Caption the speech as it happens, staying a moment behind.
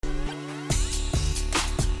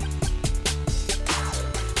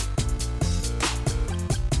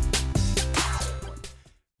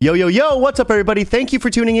Yo, yo, yo, what's up, everybody? Thank you for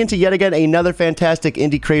tuning in to yet again another fantastic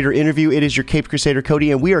indie creator interview. It is your Caped Crusader Cody,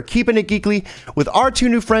 and we are keeping it geekly with our two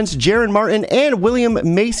new friends, Jaron Martin and William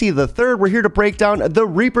Macy III. We're here to break down The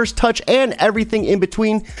Reaper's Touch and everything in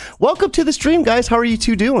between. Welcome to the stream, guys. How are you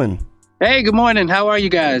two doing? Hey, good morning. How are you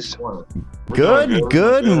guys? Good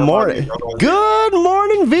morning. Good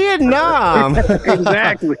morning, Vietnam.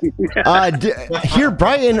 Exactly. Here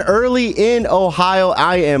bright and early in Ohio,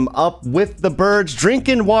 I am up with the birds,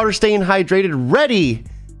 drinking water, staying hydrated, ready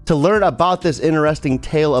to learn about this interesting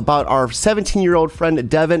tale about our 17-year-old friend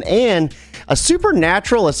Devin and a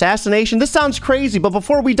supernatural assassination. This sounds crazy, but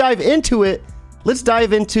before we dive into it, let's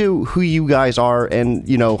dive into who you guys are and,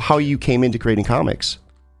 you know, how you came into creating comics.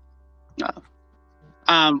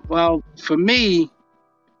 Well, for me,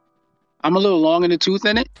 I'm a little long in the tooth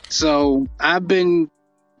in it. So I've been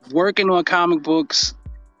working on comic books,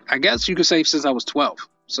 I guess you could say, since I was 12.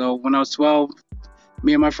 So when I was 12,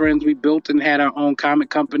 me and my friends, we built and had our own comic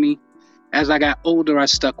company. As I got older, I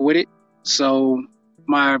stuck with it. So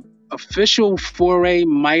my official foray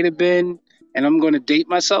might have been, and I'm going to date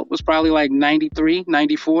myself, was probably like 93,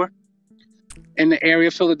 94. In the area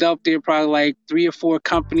of Philadelphia, probably like 3 or 4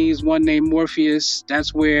 companies, one named Morpheus.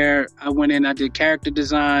 That's where I went in. I did character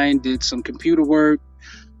design, did some computer work,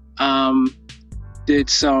 did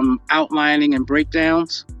some outlining and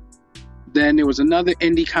breakdowns. Then there was another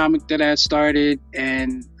indie comic that I started,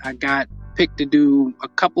 and I got picked to do a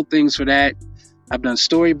couple things for that. I've done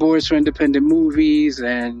storyboards for independent movies,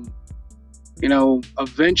 and you know,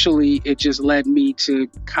 eventually it just led me to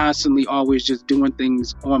constantly always just doing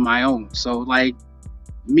things on my own. So like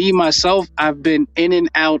me, myself, I've been in and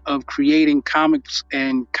out of creating comics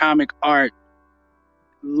and comic art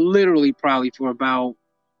literally probably for about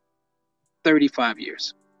 35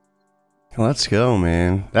 years. Let's go,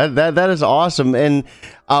 man. That is awesome. And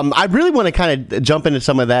I really want to kind of jump into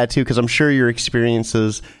some of that too, because I'm sure your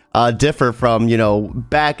experiences differ from, you know,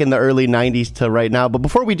 back in the early 90s to right now. But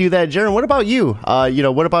before we do that, Jaron, what about you?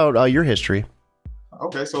 What about your history?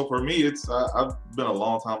 Okay, so for me, it's I've been a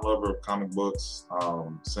long time lover of comic books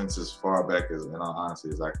since as far back as, and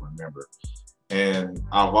honestly, as I can remember. And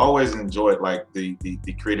I've always enjoyed like the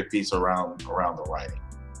creative piece around the writing.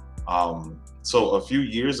 So a few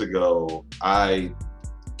years ago, I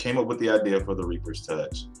came up with the idea for The Reaper's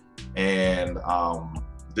Touch. And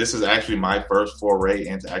this is actually my first foray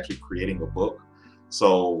into actually creating a book.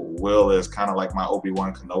 So Will is kind of like my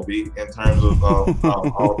Obi-Wan Kenobi in terms of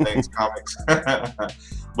all things comics.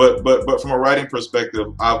 but from a writing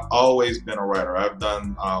perspective, I've always been a writer. I've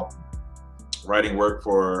done writing work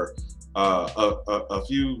for a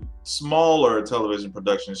few smaller television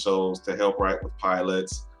production shows to help write with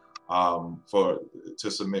pilots. To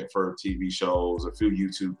submit for TV shows, a few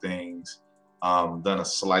YouTube things, done a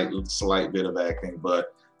slight bit of acting,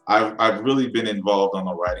 but I've really been involved on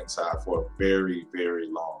the writing side for a very, very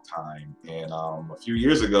long time. And a few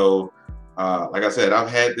years ago, like I said, I've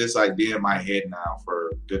had this idea in my head now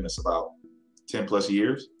for goodness about 10 plus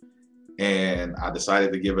years. And I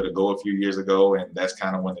decided to give it a go a few years ago, and that's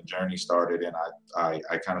kind of when the journey started. And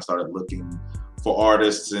I kind of started looking for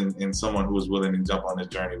artists and someone who was willing to jump on this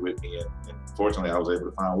journey with me. And fortunately, I was able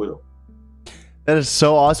to find Will. That is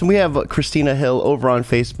so awesome. We have Christina Hill over on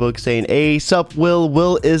Facebook saying, "Hey, sup, Will?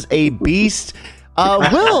 Will is a beast."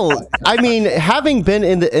 Will, I mean, having been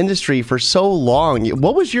in the industry for so long,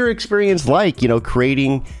 what was your experience like, you know,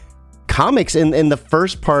 creating comics in the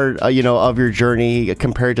first part, of your journey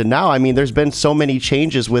compared to now? I mean, there's been so many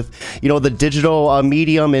changes with, you know, the digital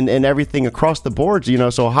medium and everything across the boards, you know,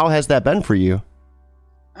 so how has that been for you?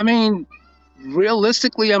 I mean,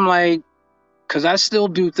 realistically, I'm like, because I still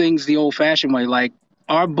do things the old-fashioned way. Like,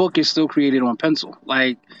 our book is still created on pencil.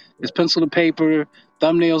 Like, it's pencil to paper,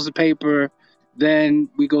 thumbnails to paper, then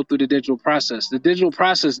we go through the digital process. The digital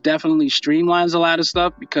process definitely streamlines a lot of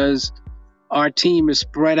stuff because our team is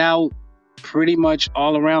spread out pretty much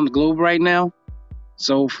all around the globe right now.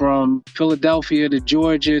 So from Philadelphia to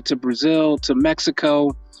Georgia to Brazil to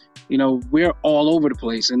Mexico, you know, we're all over the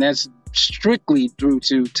place. And that's strictly through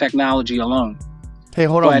to technology alone. Hey,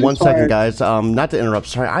 hold on 1 second, guys. Not to interrupt.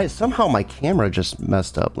 Sorry, somehow my camera just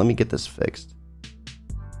messed up. Let me get this fixed.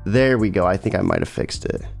 There we go. I think I might have fixed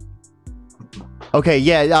it. Okay,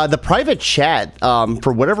 yeah, the private chat,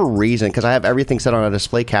 for whatever reason, because I have everything set on a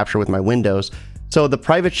display capture with my Windows. So the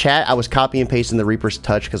private chat, I was copy and pasting The Reaper's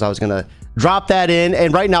Touch because I was going to drop that in.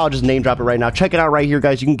 And right now, I'll just name drop it right now. Check it out right here,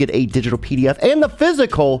 guys. You can get a digital PDF and the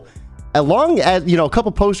physical, along as, you know, a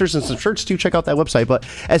couple posters and some shirts too. Check out that website. But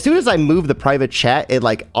as soon as I moved the private chat, it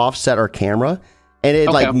like offset our camera and it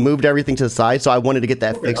like moved everything to the side. So I wanted to get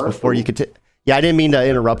that fixed before you could Yeah, I didn't mean to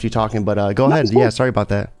interrupt you talking, but go ahead. Yeah, sorry about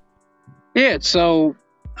that. Yeah, so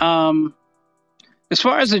as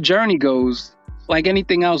far as the journey goes, like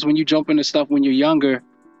anything else, when you jump into stuff when you're younger,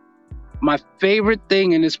 my favorite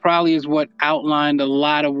thing, and this probably is what outlined a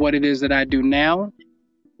lot of what it is that I do now,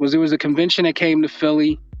 was there was a convention that came to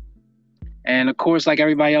Philly. And of course, like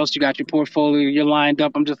everybody else, you got your portfolio, you're lined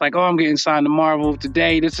up. I'm just like, oh, I'm getting signed to Marvel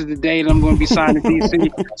today. This is the day that I'm going to be signed to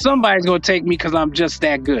DC. Somebody's going to take me because I'm just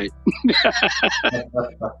that good.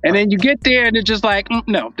 And then you get there and it's just like,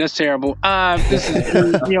 no, that's terrible. This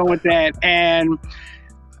is, with that. And,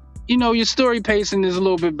 your story pacing is a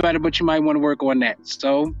little bit better, but you might want to work on that.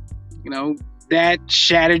 So, that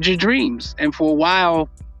shattered your dreams. And for a while,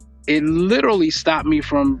 it literally stopped me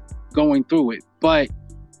from going through it. But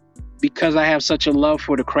because I have such a love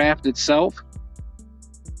for the craft itself,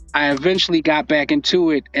 I eventually got back into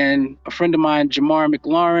it. And a friend of mine, Jamar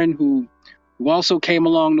McLaurin, who also came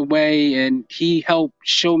along the way, and he helped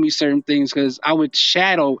show me certain things because I would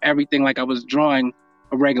shadow everything like I was drawing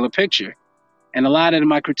a regular picture. And a lot of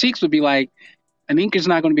my critiques would be like, an inker's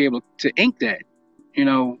not going to be able to ink that.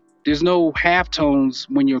 There's no halftones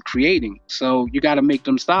when you're creating. So you got to make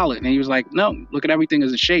them solid. And he was like, no, look at everything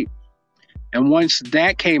as a shape. And once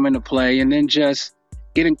that came into play, and then just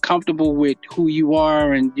getting comfortable with who you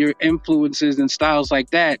are and your influences and styles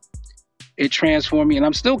like that, it transformed me. And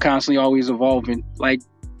I'm still constantly always evolving. Like,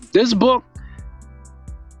 this book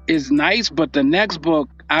is nice, but the next book,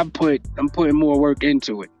 I'm putting more work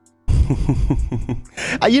into it.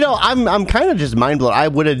 I'm kind of just mind blown. I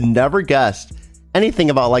would have never guessed anything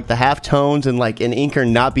about like the halftones and like an inker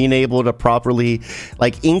not being able to properly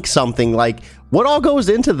like ink something. Like, what all goes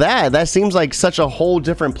into that? That seems like such a whole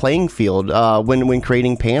different playing field when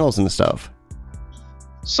creating panels and stuff.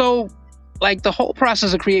 So, like, the whole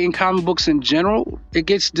process of creating comic books in general, it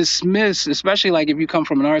gets dismissed, especially like if you come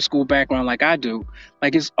from an art school background like I do,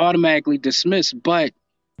 like it's automatically dismissed. But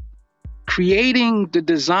creating the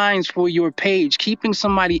designs for your page, keeping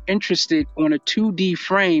somebody interested on a 2D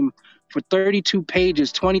frame for 32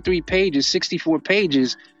 pages, 23 pages, 64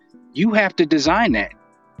 pages, you have to design that.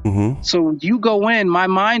 Mm-hmm. So you go in, my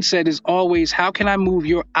mindset is always, how can I move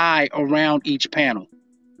your eye around each panel?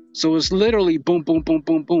 So it's literally boom, boom, boom,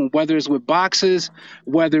 boom, boom, whether it's with boxes,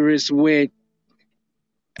 whether it's with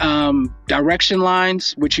direction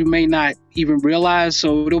lines, which you may not even realize.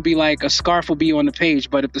 So it'll be like a scarf will be on the page,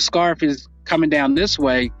 but if the scarf is coming down this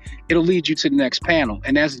way, it'll lead you to the next panel.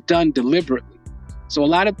 And that's done deliberately. So a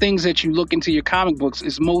lot of things that you look into your comic books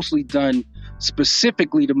is mostly done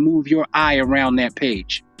specifically to move your eye around that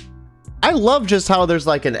page. I love just how there's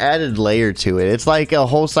like an added layer to it. It's like a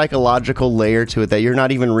whole psychological layer to it that you're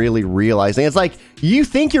not even really realizing. It's like you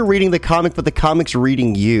think you're reading the comic, but the comic's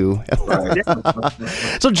reading you. Right.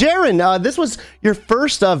 So, Jaron, this was your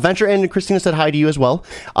first venture, and Christina said hi to you as well.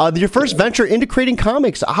 Your first venture into creating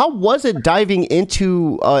comics. How was it diving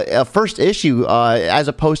into a first issue as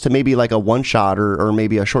opposed to maybe like a one shot or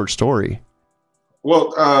maybe a short story?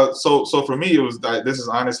 Well, so for me, it was this is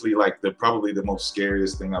honestly like probably the most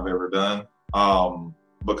scariest thing I've ever done,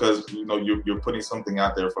 because you're putting something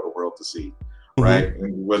out there for the world to see, right? Mm-hmm.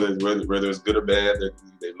 And whether it's good or bad,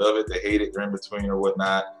 they love it, they hate it, they're in between or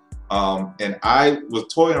whatnot. And I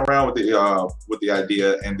was toying around with the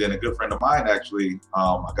idea, and then a good friend of mine, actually,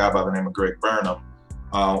 a guy by the name of Greg Burnham,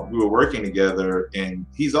 we were working together, and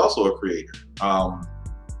he's also a creator.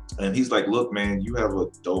 And he's like, "Look, man, you have a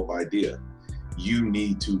dope idea. You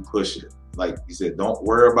need to push it." Like he said, don't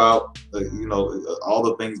worry about all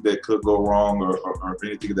the things that could go wrong or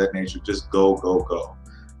anything of that nature. Just go.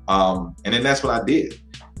 And then that's what I did.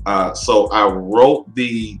 So I wrote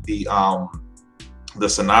the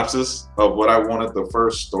synopsis of what I wanted the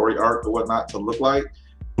first story arc or whatnot to look like.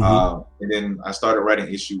 Mm-hmm. And then I started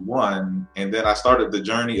writing issue 1, and then I started the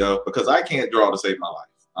journey of, because I can't draw to save my life.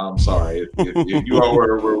 I'm sorry. If you all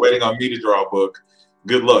were waiting on me to draw a book,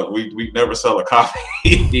 good luck. We never sell a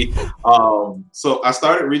copy. So I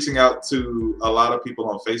started reaching out to a lot of people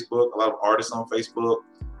on Facebook, a lot of artists on Facebook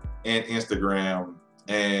and Instagram,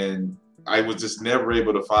 and I was just never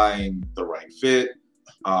able to find the right fit.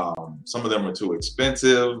 Some of them are too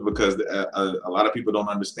expensive because a lot of people don't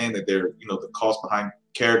understand that they're, the cost behind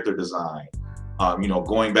character design,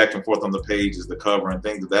 going back and forth on the pages, the cover and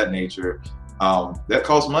things of that nature. That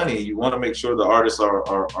costs money. You want to make sure the artists are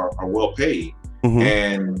well paid. Mm-hmm.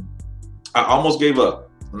 And I almost gave up.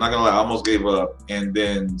 I'm not gonna lie, I almost gave up. And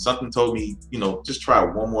then something told me, just try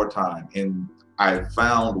one more time. And I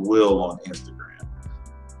found Will on Instagram.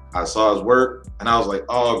 I saw his work, and I was like,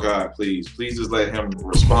 "Oh God, please just let him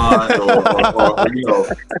respond, or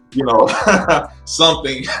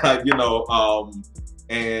something."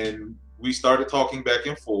 And we started talking back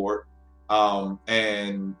and forth,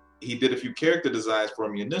 and he did a few character designs for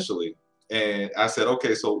me initially. And I said,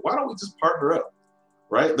 okay, so why don't we just partner up,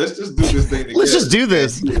 right? Let's just do this thing together. Let's just do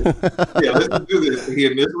this. Yeah, let's just do this. He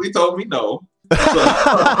initially told me no.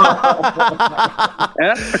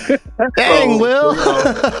 Dang, Will.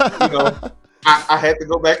 I had to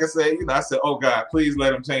go back and say, I said, oh God, please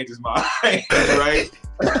let him change his mind, right?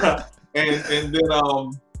 and then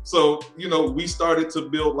so we started to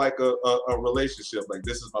build like a relationship. Like,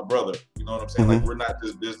 this is my brother. You know what I'm saying? Mm-hmm. Like, we're not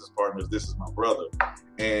just business partners. This is my brother.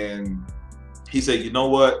 And he said, you know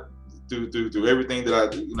what? Through everything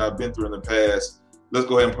that I've been through in the past, let's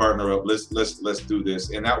go ahead and partner up. Let's do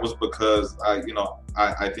this. And that was because I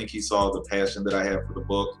think he saw the passion that I had for the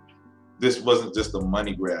book. This wasn't just a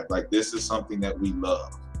money grab. Like, this is something that we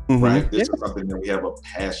love, Mm-hmm. right? This is something that we have a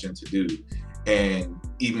passion to do. And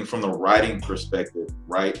even from the writing perspective,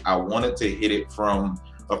 right? I wanted to hit it from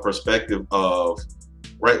a perspective of,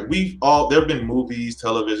 right? there have been movies,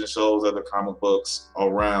 television shows, other comic books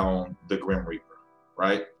around the Grim Reaper,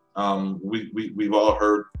 right? We've all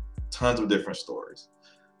heard tons of different stories.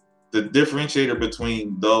 The differentiator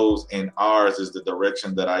between those and ours is the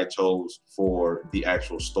direction that I chose for the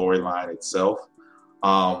actual storyline itself,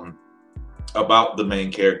 about the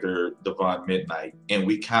main character, Devon Midnight. And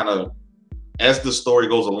we kind of, as the story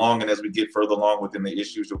goes along and as we get further along within the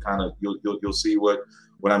issues, you'll see what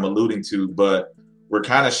I'm alluding to. But we're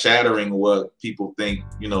kind of shattering what people think,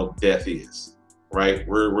 death is, right?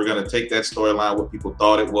 We're going to take that storyline, what people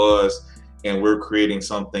thought it was, and we're creating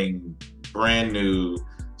something brand new,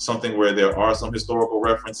 something where there are some historical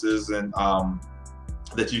references and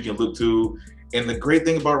that you can look to. And the great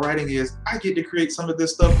thing about writing is I get to create some of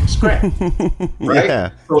this stuff from scratch, right?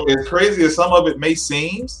 Yeah. So as crazy as some of it may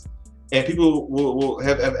seem, and people will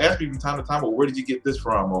have asked me from time to time, well, where did you get this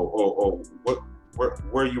from? Or where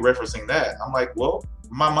are you referencing that? I'm like, well,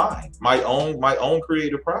 my mind, my own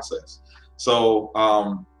creative process. So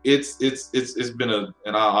it's been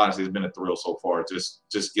in all honesty, it's been a thrill so far.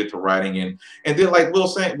 Just get to writing in, and then like Will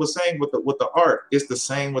was saying with the art, it's the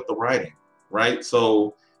same with the writing, right?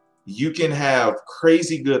 So you can have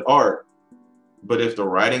crazy good art, but if the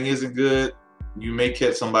writing isn't good, you may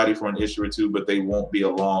catch somebody for an issue or two, but they won't be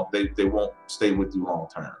they won't stay with you long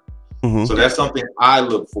term. Mm-hmm. So that's something I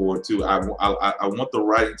look forward to. I want the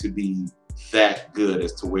writing to be that good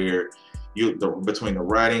as to where between the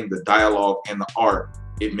writing, the dialogue, and the art,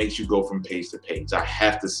 it makes you go from page to page. I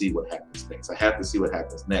have to see what happens next. I have to see what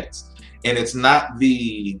happens next. And it's not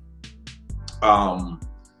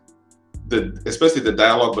especially the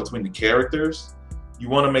dialogue between the characters. You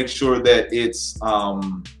want to make sure that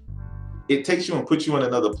it takes you and puts you in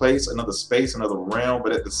another place, another space, another realm.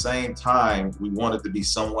 But at the same time, we want it to be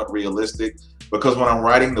somewhat realistic, because when I'm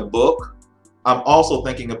writing the book, I'm also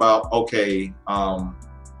thinking about, okay,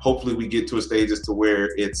 hopefully we get to a stage as to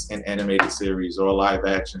where it's an animated series or a live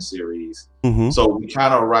action series. Mm-hmm. So we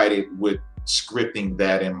kind of write it with scripting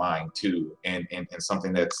that in mind too, and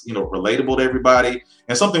something that's relatable to everybody,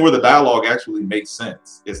 and something where the dialogue actually makes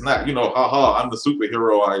sense. It's not I'm the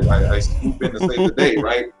superhero, I swoop in to save the day,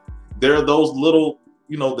 right? There are those little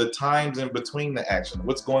the times in between the action,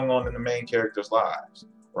 what's going on in the main characters' lives,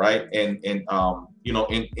 right? And in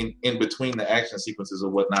between the action sequences or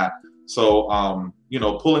whatnot. So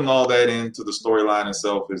pulling all that into the storyline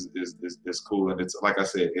itself is cool, and it's like I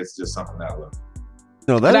said, it's just something that I love.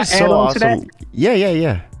 No, that is so awesome.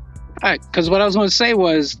 Yeah. All right, because what I was going to say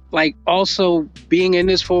was, like, also being in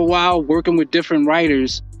this for a while, working with different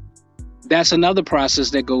writers, that's another process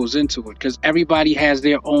that goes into it, because everybody has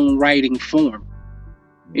their own writing form.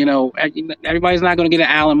 Everybody's not going to get an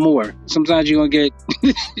Alan Moore. Sometimes you're going to get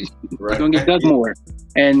you're going to get Doug Moore,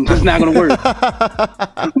 and it's not going to work.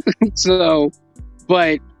 So,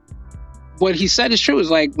 but what he said is true. Is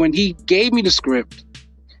like, when he gave me the script,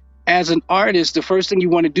 as an artist, the first thing you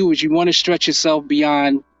want to do is you want to stretch yourself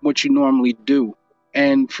beyond what you normally do.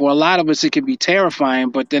 And for a lot of us, it can be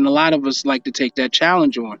terrifying, but then a lot of us like to take that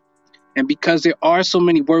challenge on. And because there are so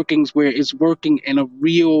many workings where it's working in a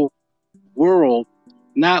real world,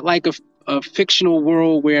 not like a fictional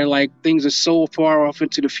world where like things are so far off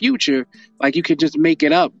into the future, like you could just make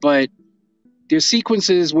it up. But there's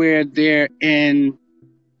sequences where they're in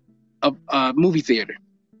a movie theater.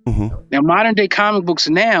 Mm-hmm. Now, modern day comic books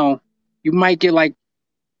now, you might get like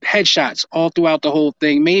headshots all throughout the whole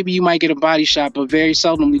thing. Maybe you might get a body shot, but very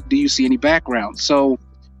seldomly do you see any background. So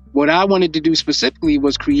what I wanted to do specifically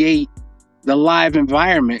was create the live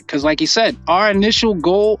environment. Because like you said, our initial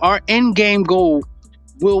goal, our end game goal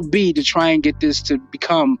will be to try and get this to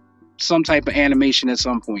become some type of animation at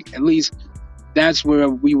some point. At least that's where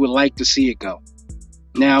we would like to see it go.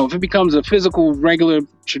 Now, if it becomes a physical, regular,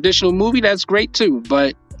 traditional movie, that's great too.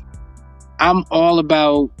 But I'm all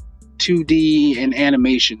about 2D and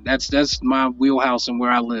animation. That's my wheelhouse and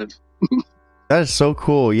where I live. That is so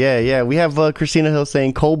cool. Yeah. We have Christina Hill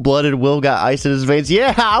saying cold-blooded Will got ice in his veins.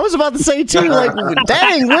 Yeah, I was about to say too, like,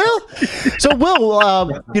 dang, Will. So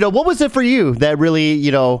Will, what was it for you that really,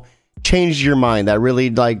 changed your mind, that really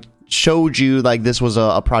like showed you like this was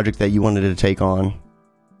a project that you wanted to take on?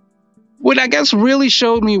 What I guess really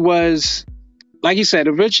showed me was, like you said,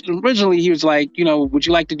 originally he was like, would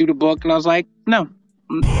you like to do the book? And I was like, no,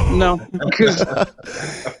 because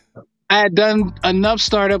I had done enough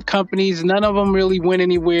startup companies. None of them really went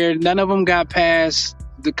anywhere. None of them got past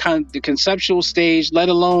the conceptual stage, let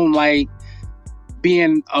alone like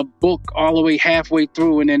being a book all the way halfway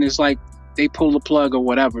through. And then it's like they pull the plug or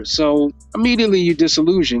whatever. So immediately you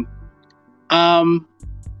disillusion.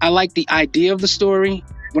 I like the idea of the story.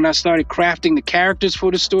 When I started crafting the characters for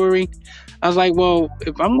the story, I was like, well,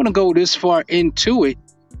 if I'm going to go this far into it,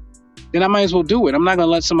 then I might as well do it. I'm not going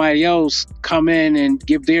to let somebody else come in and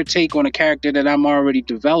give their take on a character that I'm already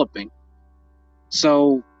developing.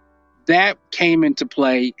 So that came into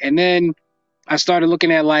play. And then I started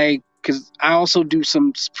looking at because I also do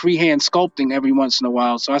some freehand sculpting every once in a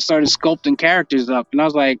while. So I started sculpting characters up and I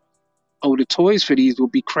was like, oh, the toys for these will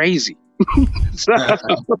be crazy. So,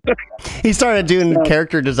 he started doing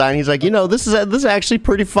character design. He's like, this is actually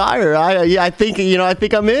pretty fire. I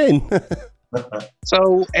think I'm in.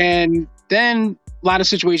 So, and then a lot of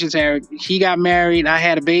situations here. He got married. I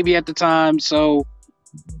had a baby at the time, so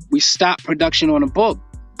we stopped production on a book.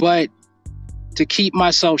 But to keep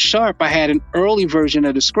myself sharp, I had an early version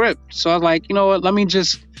of the script. So I was like, you know what? Let me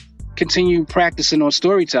just continue practicing on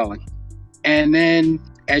storytelling. And then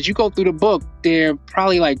as you go through the book, there are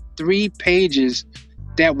probably like 3 pages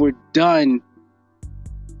that were done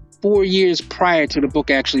 4 years prior to the book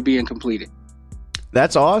actually being completed.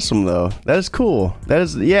 That's awesome, though. That is cool.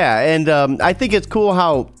 And I think it's cool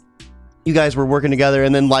how you guys were working together,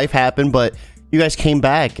 and then life happened, but you guys came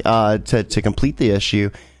back to complete the issue.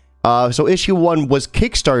 So issue 1 was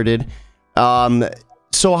kickstarted.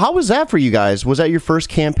 So how was that for you guys? Was that your first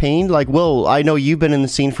campaign? Like, Will, I know you've been in the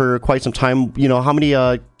scene for quite some time. How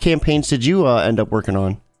many campaigns did you end up working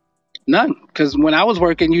on? None, because when I was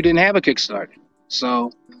working, you didn't have a Kickstarter.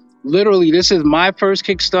 So literally, this is my first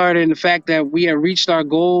Kickstarter, and the fact that we had reached our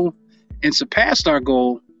goal and surpassed our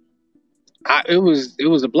goal, it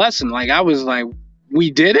was a blessing. Like, I was like,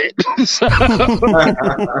 we did it.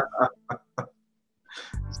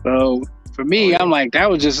 So for me, I'm like, that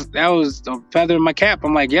was a feather in my cap.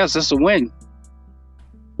 I'm like, yes, that's a win.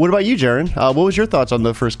 What about you, Jaron? What was your thoughts on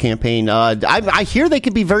the first campaign? I hear they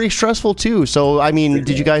can be very stressful too. So, I mean,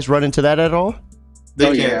 did you guys run into that at all?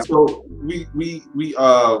 They can. Yeah. So we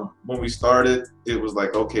when we started, it was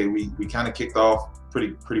like, okay, we kind of kicked off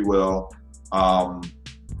pretty well, and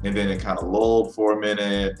then it kind of lulled for a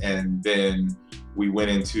minute, and then we went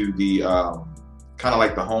into the kind of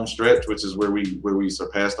like the home stretch, which is where we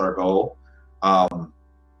surpassed our goal,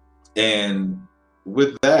 and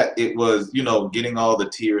with that, it was getting all the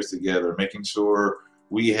tiers together, making sure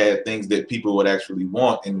we had things that people would actually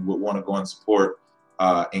want and would want to go and support.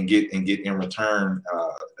 And get in return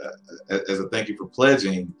as a thank you for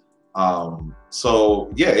pledging.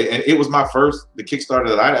 So yeah, and it was the Kickstarter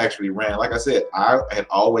that I actually ran. Like I said, I had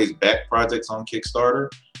always backed projects on Kickstarter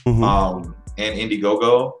and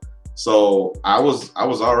Indiegogo. So I was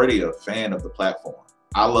already a fan of the platform.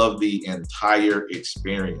 I love the entire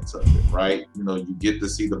experience of it, right? You get to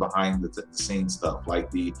see the behind the scenes stuff,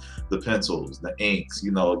 like the pencils, the inks,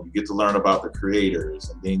 you get to learn about the creators,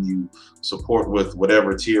 and then you support with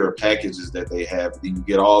whatever tier of packages that they have. Then you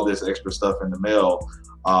get all this extra stuff in the mail,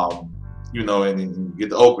 and then you get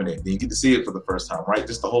to open it. Then you get to see it for the first time, right?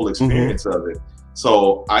 Just the whole experience of it.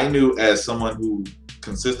 So I knew, as someone who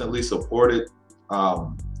consistently supported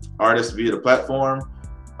artists via the platform,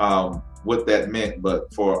 what that meant.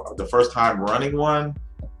 But for the first time running one,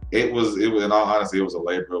 it was in all honesty, it was a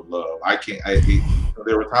labor of love.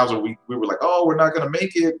 There were times where we were like, oh, we're not going to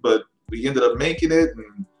make it, but we ended up making it,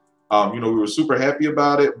 and we were super happy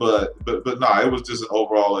about it. But no, it was just an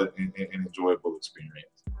overall an enjoyable experience.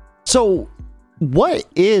 So what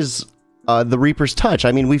is the Reaper's Touch?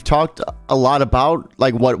 I mean, we've talked a lot about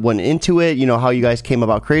like what went into it, how you guys came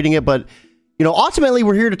about creating it, but ultimately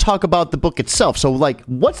we're here to talk about the book itself. So like,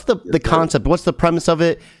 what's the concept? What's the premise of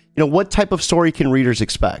it? What type of story can readers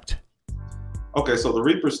expect? Okay, so the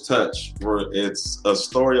Reaper's Touch, it's a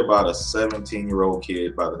story about a 17-year-old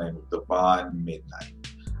kid by the name of Devon Midnight.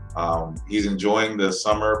 He's enjoying the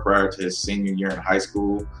summer prior to his senior year in high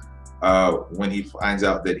school. when he finds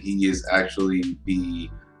out that he is actually the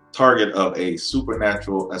target of a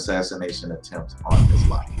supernatural assassination attempt on his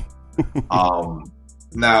life.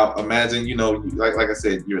 Now imagine, like I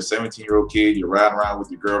said, you're a 17-year-old kid, you're riding around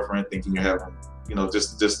with your girlfriend thinking you're having,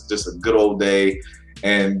 just a good old day.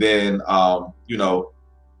 And then,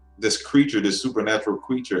 this creature, this supernatural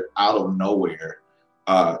creature out of nowhere,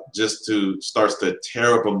 starts to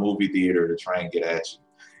tear up a movie theater to try and get at you.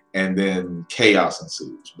 And then chaos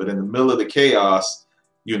ensues. But in the middle of the chaos,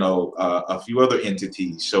 a few other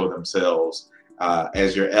entities show themselves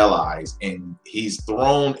as your allies, and he's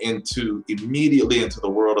thrown immediately into the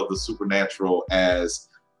world of the supernatural as,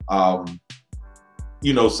 someone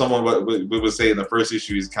we would say in the first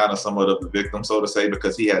issue, he's kind of somewhat of the victim, so to say,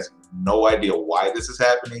 because he has no idea why this is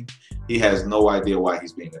happening. He has no idea why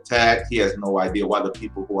he's being attacked. He has no idea why the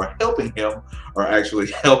people who are helping him are actually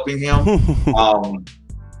helping him.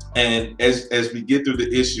 And as we get through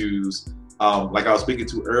the issues, like I was speaking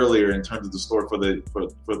to earlier in terms of the story for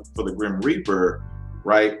the Grim Reaper,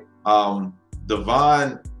 right?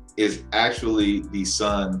 Devon is actually the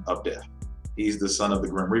son of Death. He's the son of the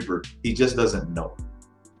Grim Reaper. He just doesn't know it.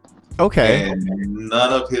 Okay. And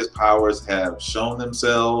none of his powers have shown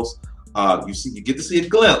themselves. You get to see a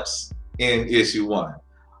glimpse in issue 1.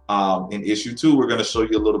 In issue 2, we're going to show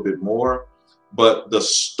you a little bit more, but the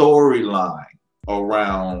storyline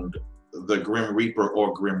around the Grim Reaper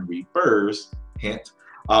or Grim Reapers, hint,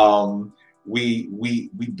 we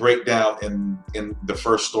break down in the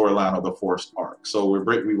first storyline of the first arc. So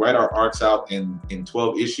we write our arcs out in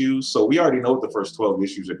 12 issues. So we already know what the first 12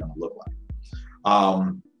 issues are going to look like.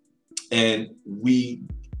 And we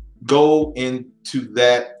go into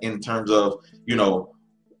that in terms of,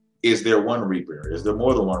 is there one Reaper? Is there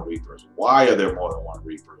more than one Reapers? Why are there more than one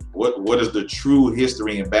Reaper? What is the true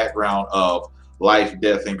history and background of life,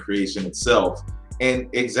 death, and creation itself? And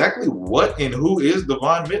exactly what and who is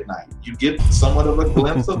Devon Midnight? You get somewhat of a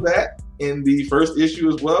glimpse of that in the first issue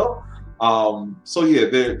as well. So yeah,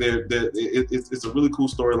 it's a really cool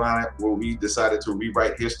storyline where we decided to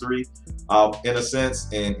rewrite history, in a sense,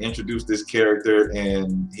 and introduce this character.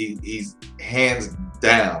 And he's hands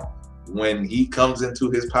down, when he comes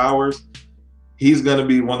into his powers, he's gonna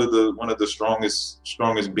be one of the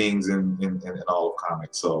strongest beings in all of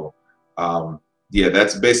comics. So yeah,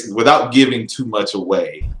 that's basically, without giving too much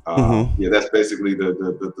away. Yeah, that's basically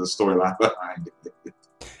the storyline behind it.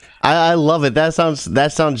 I love it. That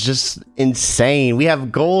sounds just insane. We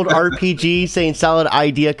have Gold RPG saying solid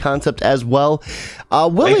idea concept as well.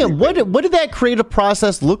 William, what did that creative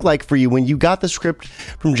process look like for you when you got the script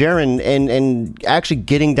from Jaron and actually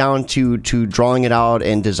getting down to drawing it out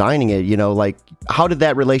and designing it? Like, how did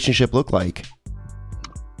that relationship look like?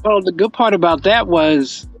 Well, the good part about that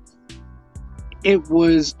was it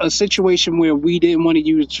was a situation where we didn't want to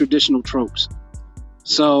use traditional tropes.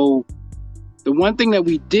 So the one thing that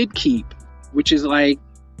we did keep, which is like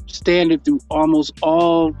standard through almost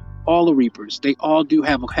all the Reapers, they all do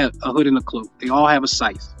have a hood and a cloak. They all have a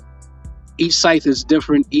scythe. Each scythe is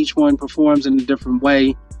different. Each one performs in a different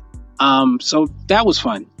way. So that was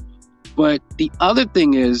fun. But the other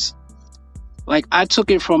thing is, like, I took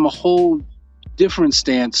it from a whole different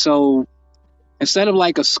stance. So instead of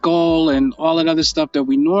like a skull and all that other stuff that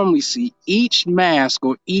we normally see, each mask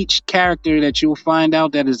or each character that you'll find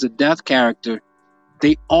out that is a death character,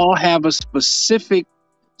 they all have a specific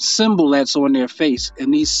symbol that's on their face.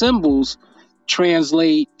 And these symbols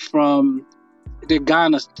translate from the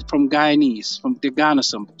Guyanese, from the Ghana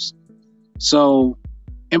symbols. So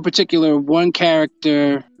in particular, one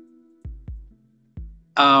character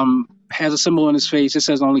has a symbol on his face. It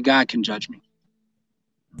says, "Only God can judge me."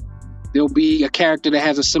 There'll be a character that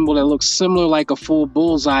has a symbol that looks similar, like a full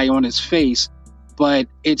bullseye on his face, but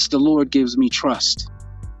it's "The Lord gives me trust."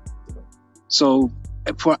 So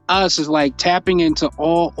for us, it's like tapping into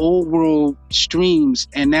all old world streams,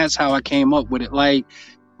 and that's how I came up with it. Like,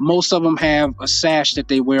 most of them have a sash that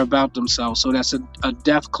they wear about themselves, so that's a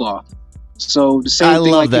death cloth. So the same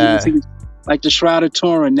thing, like that. Like the Shroud of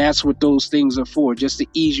Turin, that's what those things are for, just to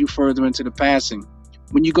ease you further into the passing.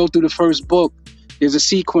 When you go through the first book, there's a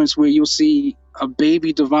sequence where you'll see a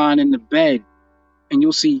baby Devon in the bed, and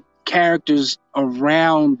you'll see characters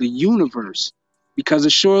around the universe, because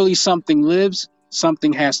as surely something lives,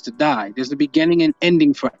 something has to die. There's a beginning and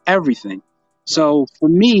ending for everything. So for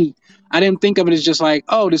me, I didn't think of it as just like,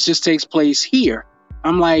 oh, this just takes place here.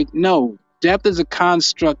 I'm like, no, death is a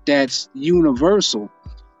construct that's universal.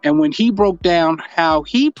 And when he broke down how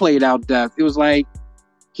he played out death, it was like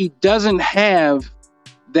he doesn't have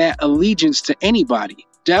that allegiance to anybody.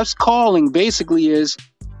 Death's calling basically is,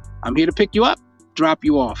 I'm here to pick you up, drop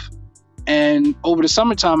you off. And over the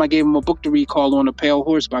summertime, I gave him a book to read called On a Pale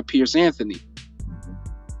Horse by Pierce Anthony.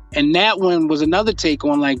 And that one was another take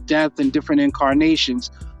on like death and different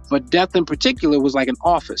incarnations. But death in particular was like an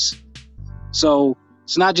office. So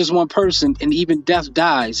it's not just one person, and even death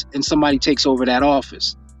dies and somebody takes over that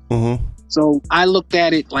office. Mm-hmm. So I looked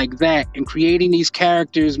at it like that, and creating these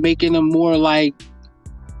characters, making them more like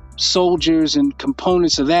soldiers and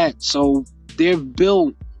components of that. So they're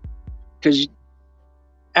built because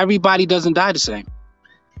everybody doesn't die the same.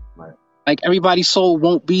 Right. Like everybody's soul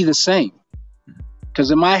won't be the same.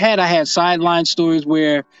 Because in my head, I had sideline stories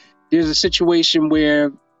where there's a situation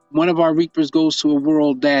where one of our Reapers goes to a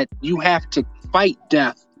world that you have to fight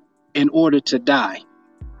death in order to die.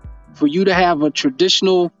 For you to have a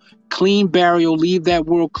traditional clean burial, leave that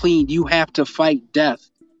world clean, you have to fight death.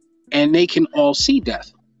 And they can all see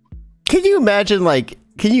death. Can you imagine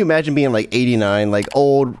being like 89, like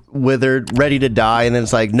old, withered, ready to die, and then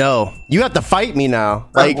it's like, no, you have to fight me now.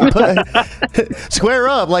 Like, square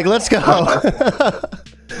up, like, let's go.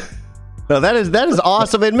 No, that is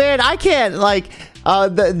awesome. And man, I can't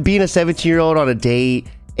being a 17-year-old on a date,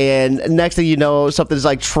 and next thing you know, something's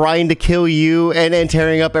like trying to kill you and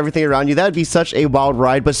tearing up everything around you. That would be such a wild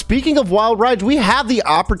ride. But speaking of wild rides, we have the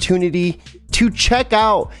opportunity to check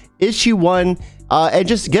out issue 1 and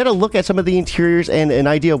just get a look at some of the interiors and an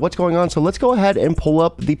idea of what's going on. So let's go ahead and pull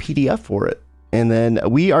up the PDF for it. And then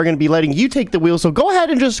we are going to be letting you take the wheel. So go ahead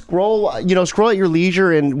and just scroll at your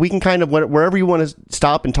leisure, and we can kind of, wherever you want to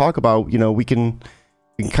stop and talk about, we can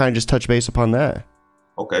kind of just touch base upon that.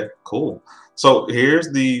 Okay, cool. So we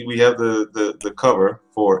have the cover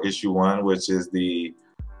for issue 1, which is the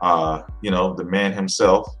man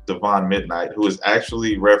himself, Devon Midnight, who is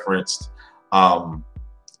actually referenced,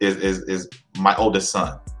 is my oldest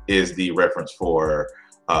son is the reference for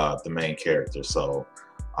the main character. So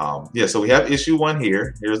so we have issue 1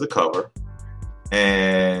 here. Here's the cover,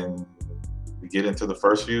 and we get into the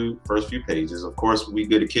first few pages. Of course, we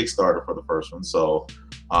did a Kickstarter for the first one, so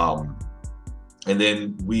and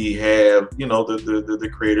then we have the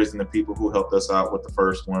creators and the people who helped us out with the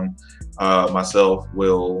first one. Myself,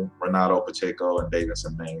 Will, Renato Pacheco, and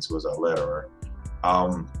Davidson Maines, who was our letterer.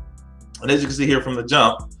 And as you can see here from the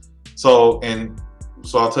jump, so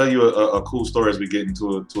I'll tell you a cool story as we get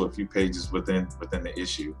into a few pages within the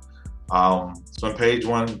issue. So in page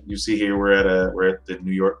 1, you see here we're at the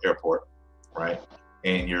New York airport, right?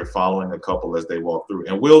 And you're following a couple as they walk through.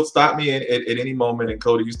 And Will, stop me at any moment, and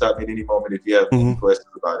Cody, you stop me at any moment if you have any questions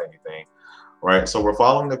about anything, right? So we're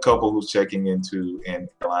following the couple who's checking into an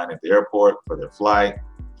airline at the airport for their flight.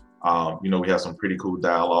 We have some pretty cool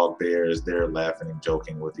dialogue there as they're laughing and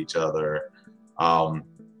joking with each other.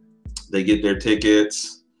 They get their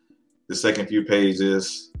tickets. The second few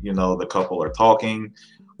pages, the couple are talking,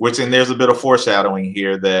 and there's a bit of foreshadowing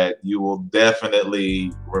here that you will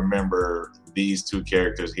definitely remember these two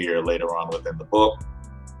characters here later on within the book.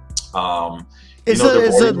 Is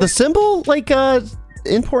the symbol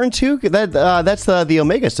important too? That's the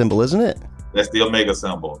Omega symbol, isn't it? That's the Omega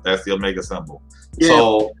symbol. Yeah.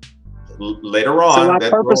 So later on,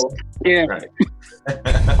 yeah. Right.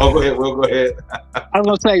 Oh, go ahead. Will, go ahead. I was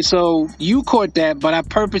gonna say, so you caught that, but I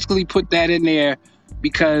purposely put that in there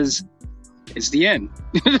because it's the end.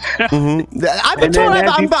 I've been told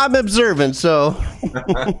I'm observant, so.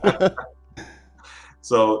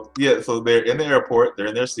 So they're in the airport. They're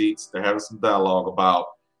in their seats. They're having some dialogue about,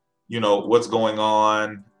 what's going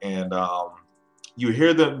on, and you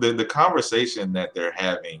hear the conversation that they're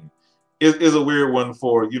having is a weird one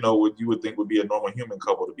for what you would think would be a normal human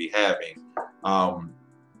couple to be having.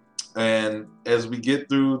 And as we get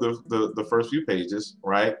through the first few pages,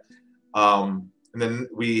 right? And then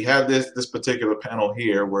we have this particular panel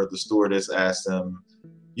here where the stewardess asks them,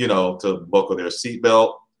 to buckle their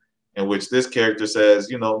seatbelt, in which this character says,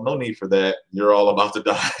 no need for that. You're all about to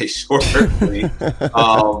die shortly.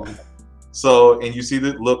 And you see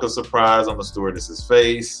the look of surprise on the stewardess's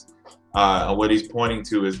face. And what he's pointing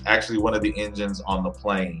to is actually one of the engines on the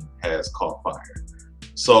plane has caught fire.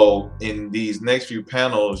 So in these next few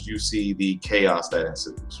panels, you see the chaos that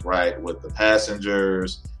ensues, right? With the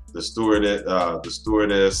passengers, the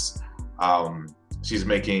stewardess, she's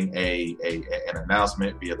making an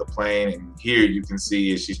announcement via the plane, and here you can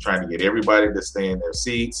see she's trying to get everybody to stay in their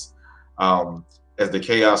seats. As the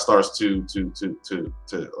chaos starts to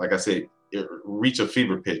like I said, reach a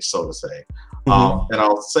fever pitch, so to say. And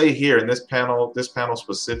I'll say here in this panel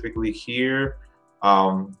specifically here,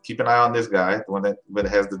 Keep an eye on this guy, the one that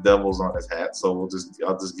has the devils on his hat. So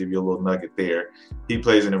I'll just give you a little nugget there. He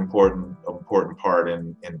plays an important part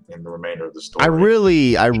in the remainder of the story. I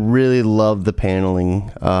really love the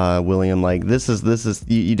paneling, William. Like this is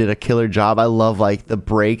you did a killer job. I love like the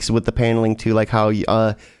breaks with the paneling too, like how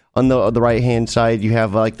on the right hand side you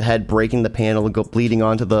have like the head breaking the panel and go bleeding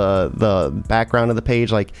onto the background of the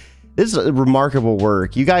page. Like this is remarkable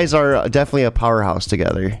work. You guys are definitely a powerhouse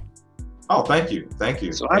together. Oh, thank you.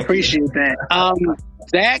 So I appreciate that.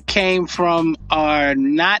 That came from our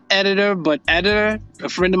not editor, but editor, a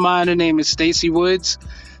friend of mine. Her name is Stacy Woods.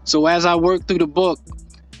 So as I worked through the book,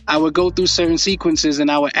 I would go through certain sequences and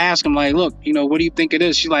I would ask him, like, look, what do you think it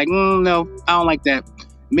is? She's like, no, I don't like that.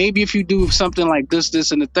 Maybe if you do something like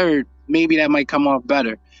this, and the third, maybe that might come off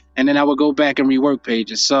better. And then I would go back and rework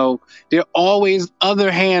pages. So there are always other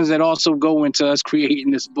hands that also go into us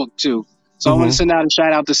creating this book too. So I want to send out a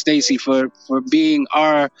shout out to Stacy for being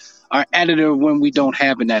our editor when we don't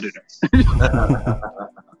have an editor.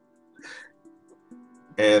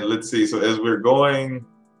 And let's see. So as we're going,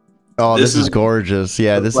 this is gorgeous.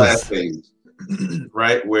 Yeah, this is page,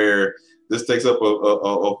 right where this takes up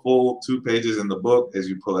a full 2 pages in the book. As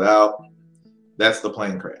you pull it out, that's the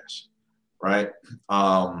plane crash, right?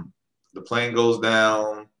 The plane goes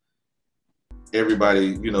down.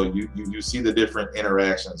 Everybody, you see the different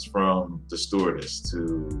interactions from the stewardess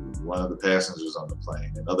to one of the passengers on the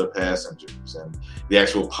plane and other passengers and the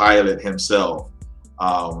actual pilot himself.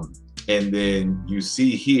 And then you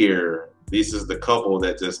see here, this is the couple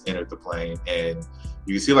that just entered the plane, and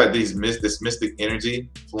you see like this mystic energy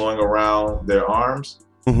flowing around their arms.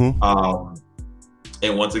 And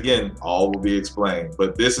once again, all will be explained.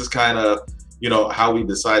 But this is kind of, how we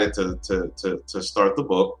decided to start the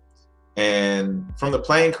book. And from the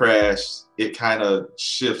plane crash, it kind of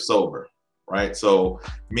shifts over, right? So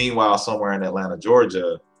meanwhile, somewhere in Atlanta,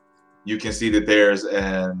 Georgia, you can see that there's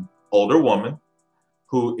an older woman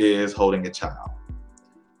who is holding a child.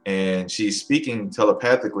 And she's speaking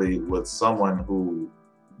telepathically with someone who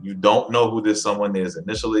you don't know who this someone is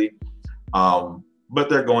initially, but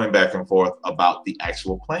they're going back and forth about the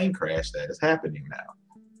actual plane crash that is happening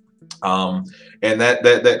now. And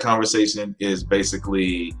that conversation is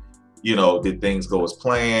basically, did things go as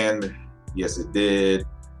planned? Yes, it did.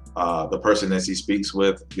 The person that she's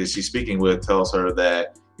speaking with tells her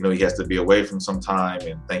that, he has to be away from some time,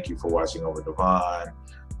 and thank you for watching over Devon.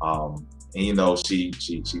 And, she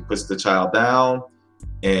puts the child down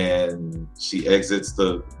and she exits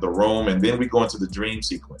the room. And then we go into the dream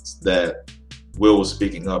sequence that Will was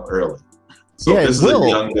speaking of earlier. So this is a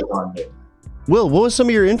young Devon. Will, what was some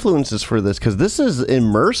of your influences for this? Because this is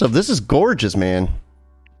immersive. This is gorgeous, man.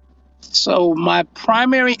 So my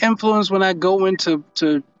primary influence when I go into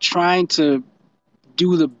trying to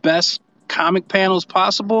do the best comic panels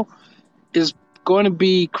possible is going to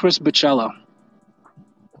be Chris Bachalo.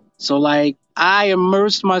 So like I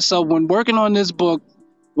immersed myself when working on this book.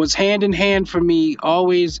 Was hand in hand for me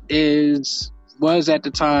always was at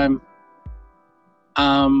the time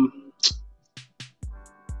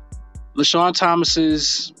LaShawn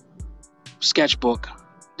Thomas's sketchbook.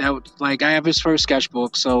 That was, like, I have his first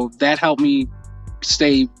sketchbook, so that helped me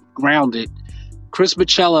stay grounded. Chris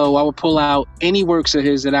Bachalo, I would pull out any works of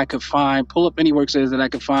his that I could find,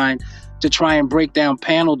 to try and break down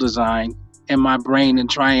panel design in my brain and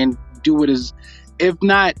try and do it as, if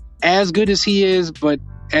not as good as he is, but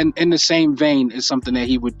and in the same vein as something that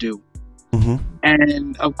he would do.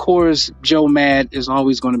 And of course, Joe Mad is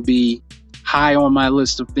always going to be high on my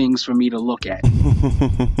list of things for me to look at.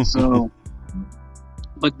 So,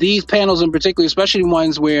 but these panels in particular, especially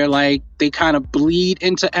ones where like they kind of bleed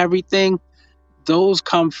into everything, those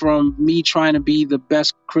come from me trying to be the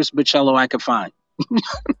best Chris Bachalo I could find.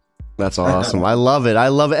 That's awesome. I love it.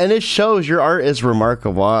 And it shows your art is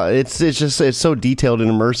remarkable. It's so detailed and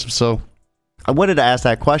immersive. So I wanted to ask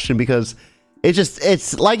that question because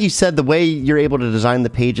it's like you said, the way you're able to design the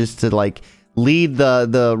pages to like lead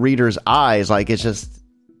the reader's eyes. Like it's just,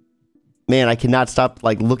 man, I cannot stop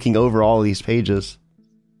like looking over all of these pages.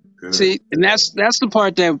 See, and that's the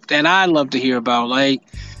part that I love to hear about. Like,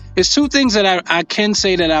 it's two things that I can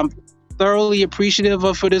say that I'm thoroughly appreciative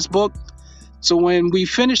of for this book. So when we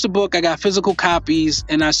finished the book, I got physical copies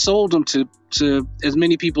and I sold them to as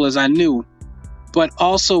many people as I knew. But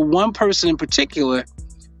also one person in particular,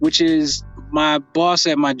 which is my boss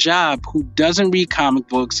at my job, who doesn't read comic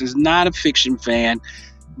books, is not a fiction fan,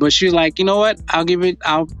 but she's like, you know what? I'll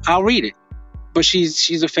read it. But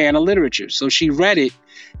she's a fan of literature. So she read it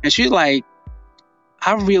and she's like,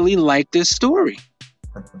 I really like this story.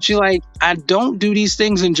 She's like, I don't do these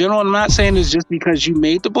things in general. I'm not saying it's just because you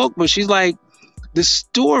made the book, but she's like, the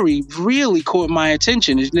story really caught my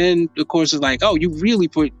attention. And then, of course, it's like, oh, you really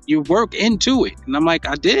put your work into it. And I'm like,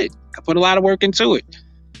 I did. I put a lot of work into it.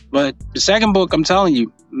 But the second book, I'm telling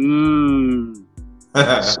you,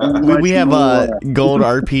 we have Gold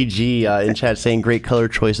RPG in chat saying great color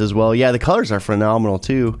choice as well. Yeah, the colors are phenomenal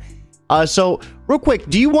too. So real quick,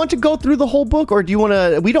 do you want to go through the whole book, or do you want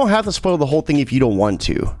to? We don't have to spoil the whole thing if you don't want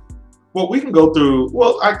to. Well, we can go through.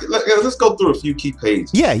 Well, let's go through a few key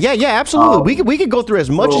pages. Yeah, absolutely. We could go through as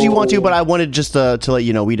much as you want to, but I wanted just to let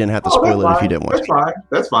you know we didn't have to spoil it if you didn't want to.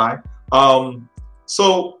 That's fine.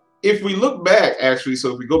 So if we look back, actually,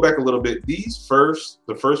 so if we go back a little bit, the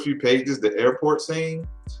first few pages, the airport scene.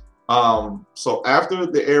 So after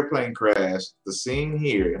the airplane crash, the scene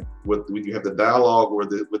here with you have the dialogue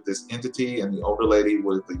with this entity and the older lady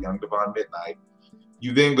with the young Devon Midnight.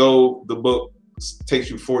 You then go. The book takes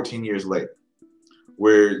you 14 years later,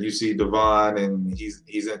 where you see Devon and he's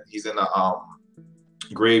in a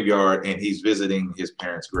graveyard and he's visiting his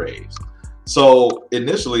parents' graves. So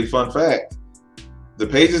initially, fun fact, the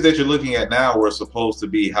pages that you're looking at now were supposed to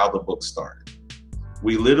be how the book started.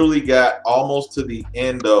 We literally got almost to the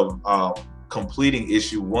end of completing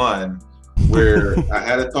issue 1, where I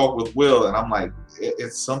had a talk with Will, and I'm like,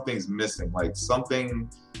 it's something's missing, like something.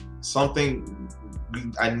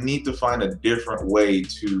 I need to find a different way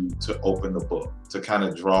to open the book to kind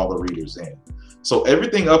of draw the readers in. So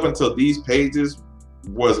everything up until these pages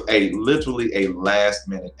was literally a last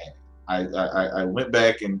minute edit. I went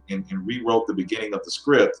back and rewrote the beginning of the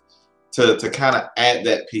script to kind of add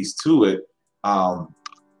that piece to it, and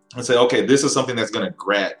say, okay, this is something that's going to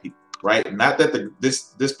grab people, right? Not that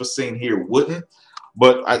this scene here wouldn't,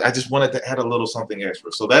 but I just wanted to add a little something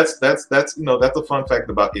extra. So that's that's a fun fact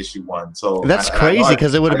about issue 1. So that's crazy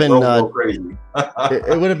because it would have been crazy.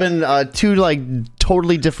 It would have been 2 like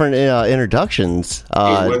totally different introductions.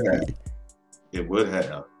 It would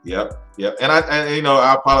have. Yep. And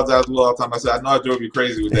I apologize all the time. I said I know I drove you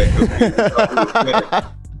crazy with that.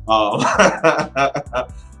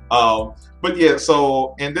 But yeah,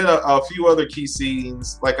 so, and then a few other key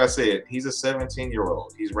scenes. Like I said, he's a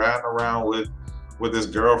 17-year-old. He's riding around with his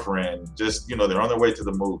girlfriend. Just, they're on their way to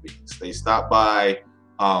the movies. They stop by,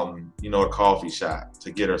 a coffee shop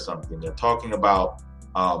to get her something. They're talking about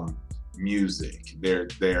music. They're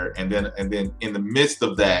there, and then in the midst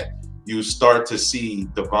of that, you start to see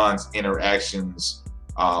Devon's interactions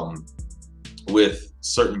with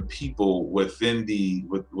certain people within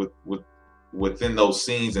within those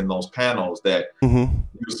scenes and those panels that you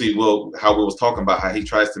see. Well, how we was talking about how he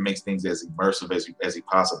tries to make things as immersive as he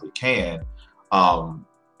possibly can,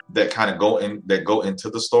 that kind of go into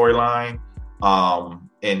the storyline.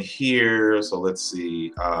 And here, so let's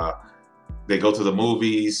see. They go to the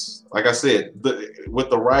movies. Like I said, with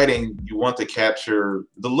the writing, you want to capture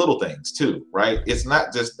the little things too, right? It's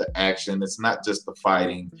not just the action. It's not just the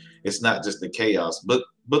fighting. It's not just the chaos, but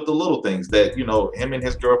the little things that, him and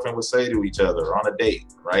his girlfriend would say to each other on a date,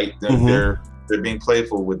 right? They're being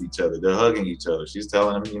playful with each other. They're hugging each other. She's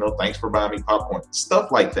telling him, thanks for buying me popcorn.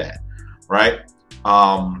 Stuff like that, right?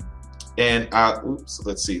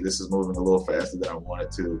 Let's see. This is moving a little faster than I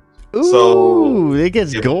wanted to. Ooh, so it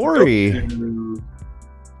gets gory.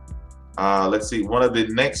 Let's see. One of the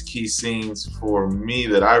next key scenes for me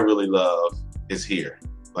that I really love is here.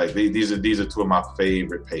 Like these are 2 of my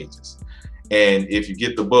favorite pages. And if you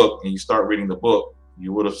get the book and you start reading the book,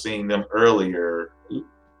 you would have seen them earlier.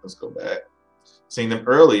 Let's go back. Seen them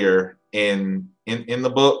earlier in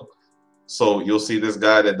the book. So you'll see this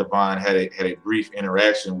guy that Devon had a brief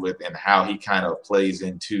interaction with, and how he kind of plays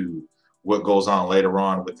into what goes on later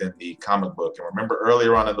on within the comic book. And remember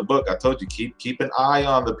earlier on in the book, I told you, keep an eye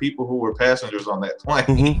on the people who were passengers on that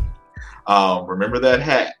plane. Remember that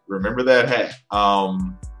hat.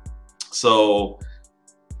 So,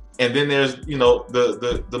 and then there's,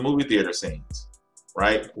 the movie theater scenes,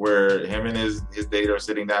 right? Where him and his date are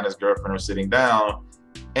sitting down, his girlfriend are sitting down.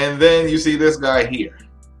 And then you see this guy here,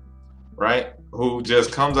 right? Who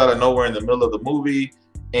just comes out of nowhere in the middle of the movie.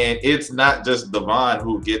 And it's not just Devon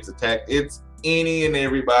who gets attacked. It's any and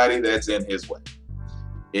everybody that's in his way.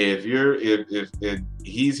 If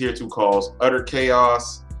he's here to cause utter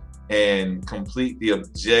chaos and complete the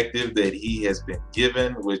objective that he has been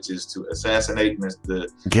given, which is to assassinate Mr.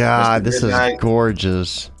 This is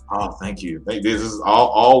gorgeous. Oh, thank you. This is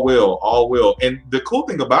all Will. And the cool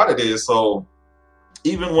thing about it is, so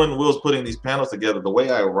even when Will's putting these panels together, the way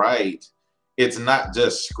I write, it's not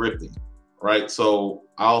just scripting. Right, so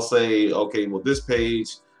I'll say, okay, well, this page,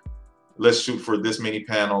 let's shoot for this many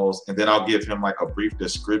panels, and then I'll give him like a brief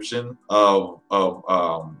description of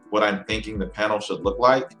what I'm thinking the panel should look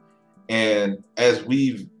like. And as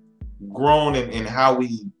we've grown in how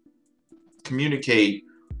we communicate,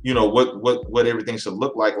 you know, what everything should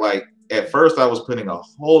look like. Like at first I was putting a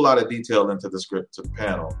whole lot of detail into the script to the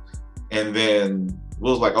panel, and then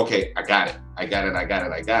Will's like, okay, I got it.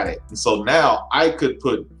 And so now I could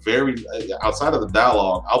put outside of the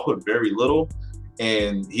dialogue, I'll put very little,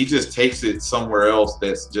 and he just takes it somewhere else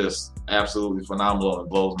that's just absolutely phenomenal and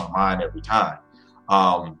blows my mind every time.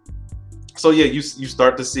 So yeah, you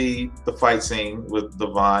start to see the fight scene with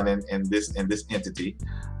Devon and this entity,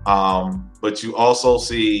 but you also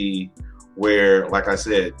see where, like I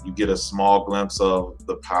said, you get a small glimpse of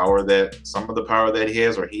some of the power that he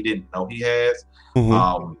has, or he didn't know he has.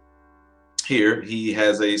 Mm-hmm. Here he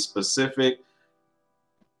has a specific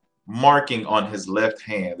marking on his left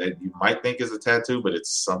hand that you might think is a tattoo, but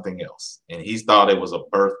it's something else, and he's thought it was a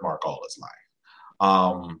birthmark all his life.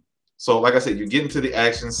 So like I said, you get into the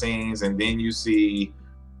action scenes, and then you see,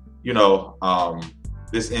 you know,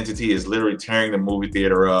 this entity is literally tearing the movie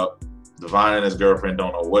theater up. Devon and his girlfriend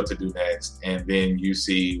don't know what to do next, and then you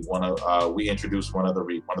see we introduce one of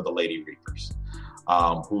the Lady Reapers,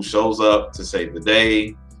 who shows up to save the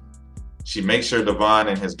day. She makes sure Devon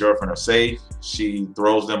and his girlfriend are safe. She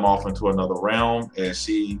throws them off into another realm as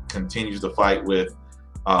she continues to fight with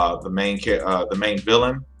the main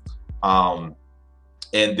villain.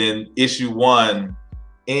 And then issue 1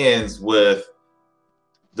 ends with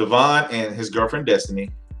Devon and his girlfriend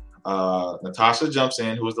Destiny. Natasha jumps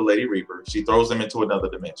in, who is the Lady Reaper. She throws them into another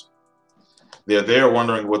dimension. They're there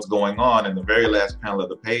wondering what's going on, and the very last panel of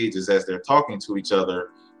the page is as they're talking to each other,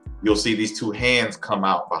 you'll see these 2 hands come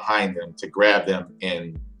out behind them to grab them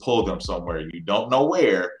and pull them somewhere. You don't know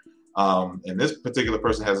where. And this particular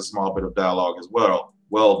person has a small bit of dialogue as well,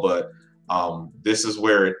 but this is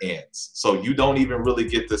where it ends. So you don't even really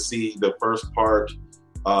get to see the first part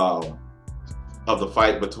of the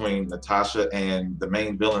fight between Natasha and the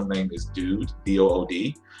main villain's name is Dood,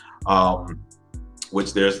 D-O-O-D,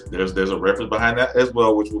 which there's a reference behind that as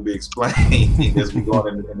well, which will be explained as we go on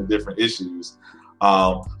in the different issues.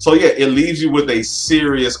 So yeah, it leaves you with a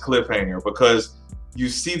serious cliffhanger because you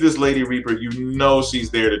see this Lady Reaper, you know she's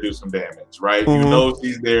there to do some damage, right? Mm-hmm. You know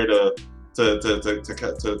she's there to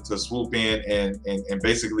swoop in and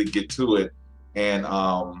basically get to it. And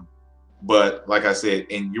but like I said,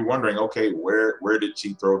 and you're wondering, okay, where did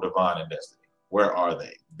she throw Devon and Destiny? Where are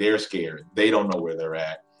they? They're scared. They don't know where they're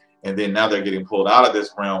at. And then now they're getting pulled out of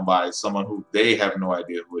this realm by someone who they have no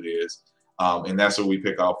idea who it is. And that's where we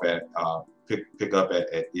pick up at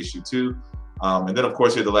issue 2. And then of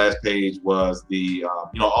course here the last page was the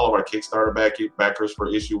all of our Kickstarter backers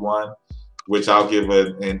for issue 1, which I'll give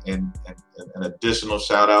an additional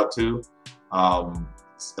shout out to.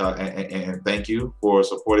 And thank you for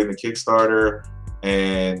supporting the Kickstarter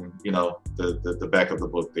and the back of the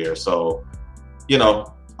book there. So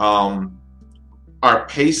our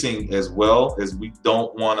pacing as well is we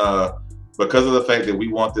don't want to, because of the fact that we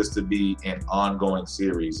want this to be an ongoing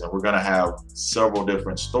series and we're going to have several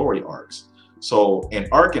different story arcs. So an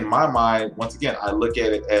arc in my mind, once again, I look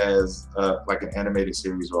at it as like an animated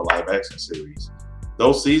series or a live action series.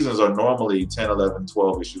 Those seasons are normally 10, 11,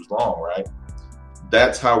 12 issues long, right?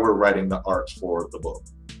 That's how we're writing the arcs for the book.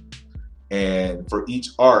 And for each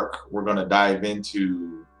arc, we're going to dive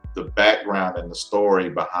into the background and the story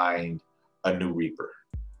behind a new Reaper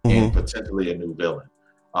and potentially a new villain.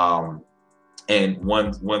 And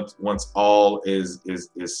once all is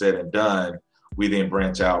said and done, we then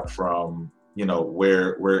branch out from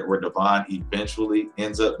where Devon eventually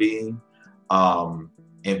ends up being, and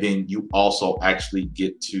then you also actually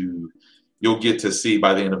you'll get to see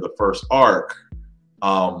by the end of the first arc,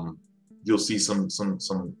 you'll see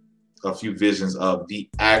a few visions of the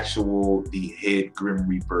head Grim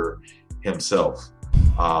Reaper himself.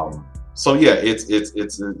 So yeah, it's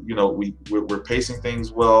we're pacing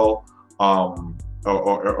things well, or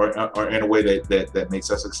in a way that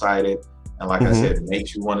makes us excited. And like I said, it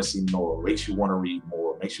makes you want to see more, makes you want to read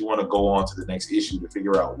more, makes you want to go on to the next issue to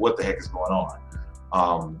figure out what the heck is going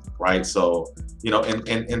on. Right. So,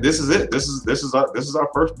 and this is it. This is our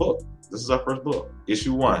first book. This is our first book,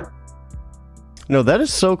 issue 1. No, that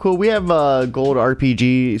is so cool. We have Gold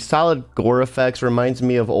RPG, solid gore effects, reminds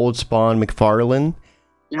me of old Spawn McFarlane.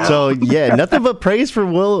 Yeah. So yeah, nothing but praise for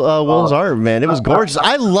Will's art, man. It was gorgeous.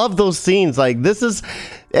 I love those scenes. Like this is,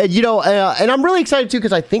 and I'm really excited too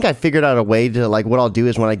because I think I figured out a way to what I'll do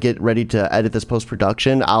is when I get ready to edit this post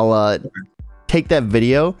production, I'll take that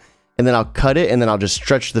video and then I'll cut it and then I'll just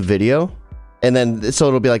stretch the video, and then so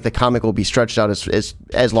it'll be like the comic will be stretched out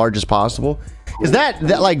as large as possible. Is that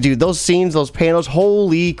dude, those scenes, those panels,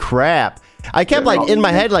 holy crap. I kept like in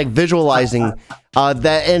my head like visualizing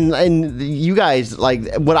that, and you guys,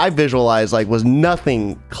 like what I visualized like was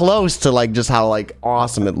nothing close to like just how like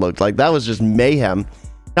awesome it looked. Like that was just mayhem.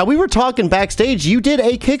 Now we were talking backstage. You did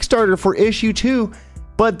a Kickstarter for issue 2,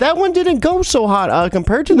 but that one didn't go so hot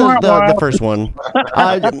compared to the first one.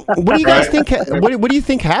 What do you guys think? What do you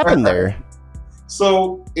think happened there?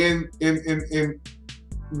 So we did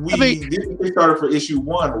the Kickstarter for issue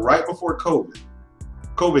 1 right before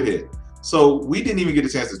COVID hit. So we didn't even get a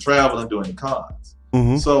chance to travel and do any cons.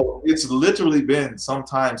 Mm-hmm. So it's literally been some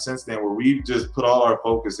time since then where we've just put all our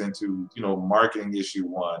focus into, marketing issue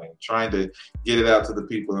 1 and trying to get it out to the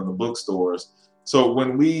people in the bookstores. So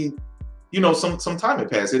when we, some time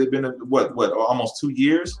had passed. It had been almost 2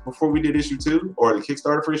 years before we did issue 2 or the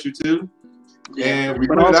Kickstarter for issue 2. Yeah. And we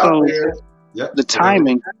put it out there. Yep. The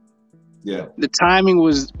timing. Yeah. The timing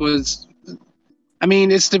was I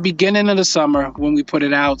mean, it's the beginning of the summer when we put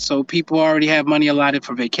it out, so people already have money allotted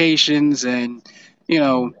for vacations, and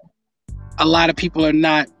a lot of people are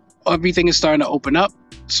not. Everything is starting to open up,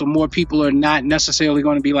 so more people are not necessarily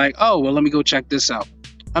going to be like, "Oh, well, let me go check this out."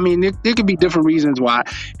 I mean, there could be different reasons why.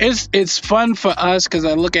 It's fun for us because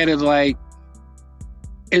I look at it like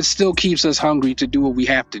it still keeps us hungry to do what we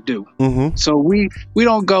have to do. Mm-hmm. So we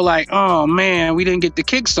don't go like, "Oh man, we didn't get the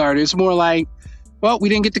Kickstarter." It's more like, "Well, we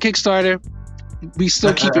didn't get the Kickstarter. We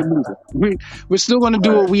still keep it moving. We're still going to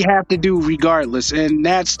do what we have to do regardless." And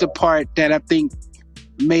that's the part that I think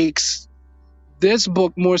makes this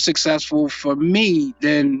book more successful for me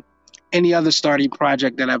than any other starting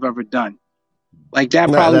project that I've ever done. Like that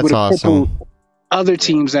probably would have crippled other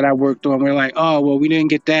teams that I worked on. We're like, "Oh, well, we didn't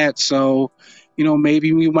get that. So,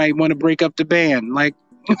 maybe we might want to break up the band." Like,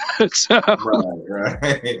 so.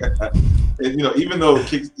 Right. And, even though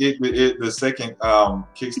the second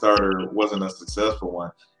Kickstarter wasn't a successful one,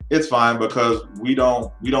 it's fine because we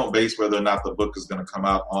don't base whether or not the book is going to come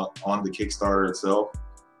out on the Kickstarter itself.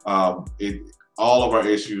 All of our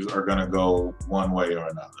issues are going to go one way or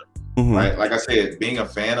another, mm-hmm. right? Like I said, being a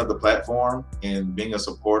fan of the platform and being a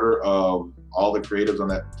supporter of all the creatives on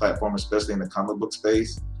that platform, especially in the comic book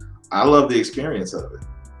space, I love the experience of it.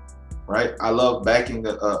 Right, I love backing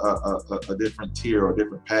a different tier or a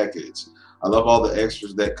different package. I love all the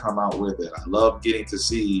extras that come out with it. I love getting to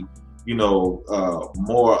see,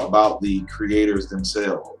 more about the creators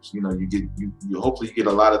themselves. You hopefully you get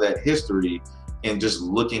a lot of that history in just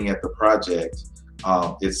looking at the project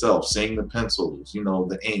itself, seeing the pencils,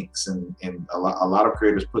 the inks, and a lot of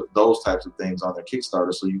creators put those types of things on their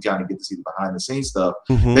Kickstarter, so you kind of get to see the behind the scenes stuff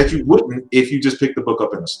mm-hmm. that you wouldn't if you just picked the book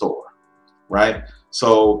up in the store, right?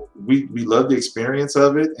 So we love the experience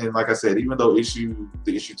of it, and like I said, even though the issue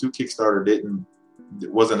 2 Kickstarter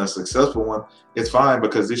wasn't a successful one, it's fine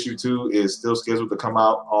because issue 2 is still scheduled to come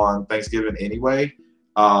out on Thanksgiving anyway.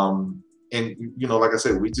 And like I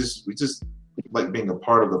said, we just like being a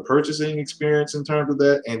part of the purchasing experience in terms of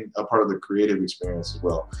that, and a part of the creative experience as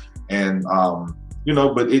well. And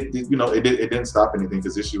but it didn't stop anything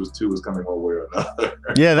because issue 2 was coming one way or another.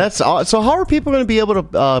 Yeah, that's so. How are people going to be able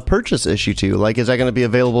to purchase issue 2? Like, is that going to be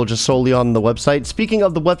available just solely on the website? Speaking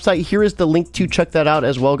of the website, here is the link to check that out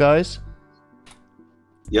as well, guys.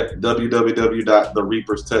 Yep,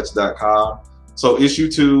 www.thereaperstouch.com. So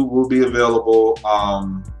issue 2 will be available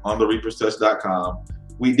on thereaperstouch.com.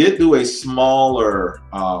 We did do a smaller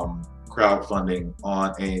crowdfunding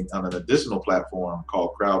on an additional platform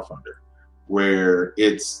called Crowdfunder, where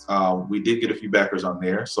it's we did get a few backers on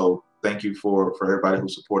there. So thank you for everybody who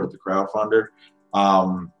supported the Crowdfunder.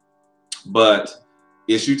 But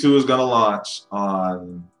issue 2 is going to launch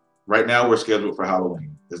on. Right now, we're scheduled for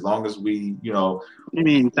Halloween. As long as we,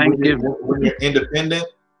 Thanksgiving. When you're independent,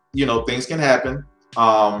 things can happen.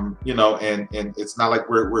 And it's not like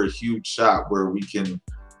we're a huge shop where we can,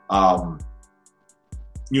 kind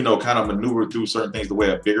of maneuver through certain things the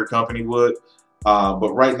way a bigger company would.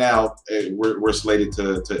 But right now, we're slated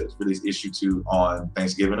to release issue 2 on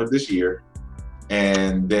Thanksgiving of this year,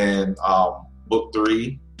 and then book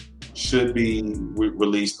 3 should be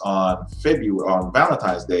released on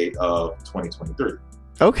Valentine's Day of 2023.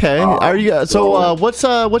 Okay. Are you what's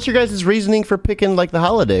your guys' reasoning for picking like the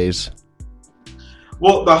holidays?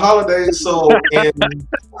 Well, the holidays. So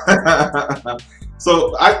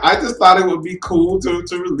so I just thought it would be cool to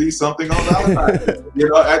release something on Valentine's Day.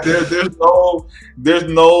 There's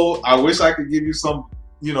no. I wish I could give you some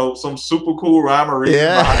super cool rhyme or reason.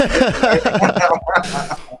 Yeah.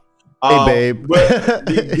 Hey, babe. But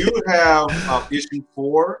we do have issue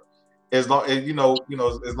 4. As long as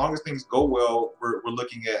as long as things go well, we're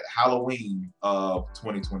looking at Halloween of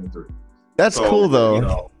 2023. That's cool,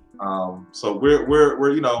 though. So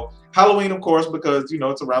we're Halloween, of course, because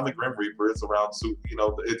it's around the Grim Reaper. It's around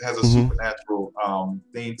it has a supernatural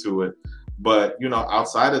theme to it. But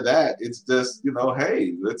outside of that, it's just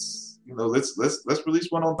hey, let's release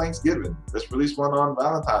one on Thanksgiving. Let's release one on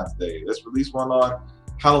Valentine's Day. Let's release one on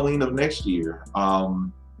Halloween of next year.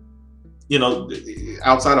 Outside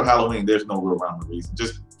of Halloween, there's no real rhyme or reason.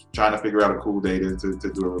 Just trying to figure out a cool day to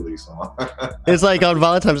do a release on. It's like on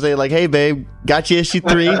Valentine's Day, like, hey babe, got you issue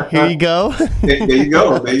 3. Here you go. There you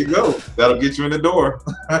go. That'll get you in the door.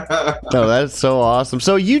 No, that's so awesome.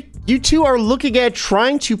 So you two are looking at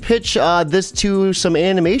trying to pitch this to some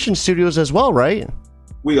animation studios as well, right?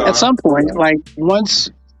 We are. At some point, like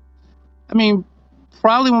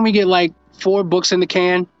probably when we get like 4 books in the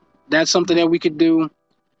can, that's something that we could do.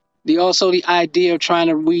 The idea of trying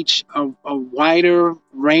to reach a wider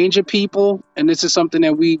range of people, and this is something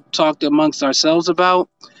that we talked amongst ourselves about,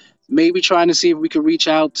 maybe trying to see if we could reach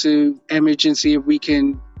out to Image and see if we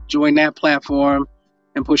can join that platform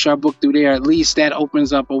and push our book through there. At least that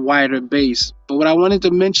opens up a wider base. But what I wanted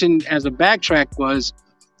to mention as a backtrack was,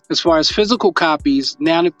 as far as physical copies,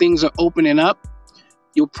 now that things are opening up,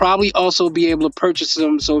 you'll probably also be able to purchase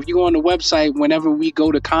them. So if you go on the website, whenever we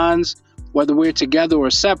go to cons, whether we're together or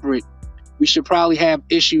separate, we should probably have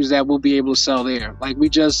issues that we'll be able to sell there. Like we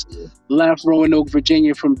just left Roanoke,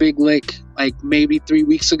 Virginia from Big Lick like maybe 3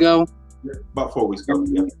 weeks ago. About 4 weeks ago,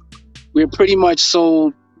 yeah. We're pretty much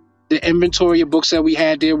sold the inventory of books that we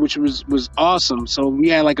had there, which was awesome. So we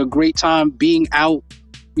had like a great time being out.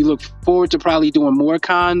 We look forward to probably doing more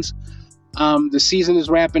cons. The season is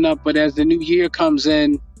wrapping up, but as the new year comes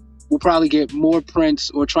in, we'll probably get more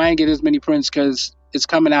prints or try and get as many prints because it's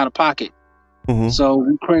coming out of pocket. Mm-hmm. So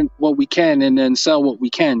we print what we can and then sell what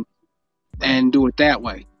we can and do it that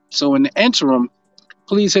way. So in the interim,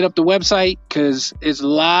 please hit up the website because it's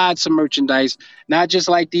lots of merchandise, not just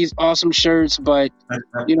like these awesome shirts, but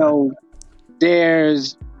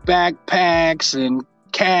there's backpacks and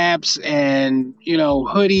caps and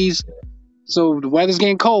hoodies. So the weather's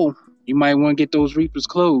getting cold. You might want to get those Reapers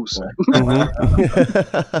clothes.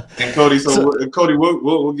 Mm-hmm. And Cody, Cody,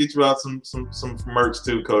 we'll get you out some merch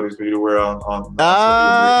too, Cody, for you to wear on.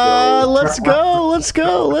 Let's go!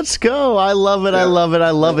 I love it. I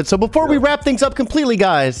love it. So before we wrap things up completely,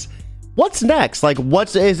 guys, what's next? Like,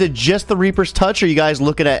 is it just the Reaper's Touch? Are you guys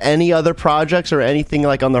looking at any other projects or anything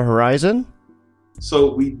like on the horizon?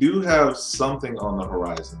 So we do have something on the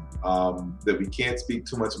horizon that we can't speak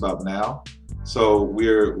too much about now. So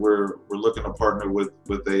we're looking to partner with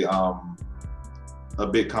a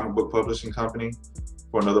big comic book publishing company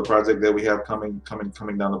for another project that we have coming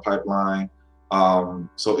down the pipeline.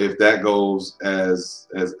 So if that goes as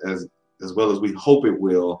well as we hope it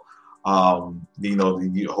will,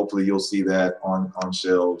 hopefully you'll see that on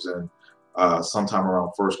shelves and sometime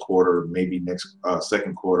around first quarter, maybe next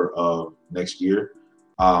second quarter of next year.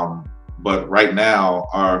 But right now,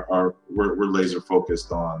 we're laser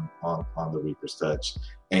focused on the Reaper's Touch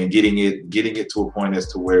and getting it to a point as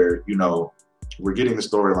to where we're getting the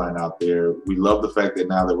storyline out there. We love the fact that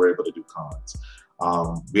now that we're able to do cons.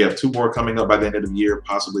 We have 2 more coming up by the end of the year,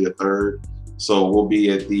 possibly a 3rd. So we'll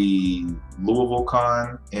be at the Louisville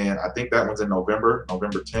Con, and I think that one's in November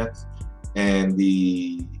 10th, and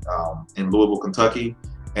in Louisville, Kentucky.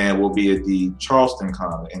 And we'll be at the Charleston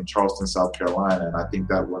Con in Charleston, South Carolina, and I think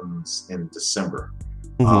that one's in December.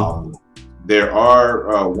 Mm-hmm. There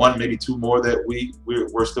are 1, maybe 2 more that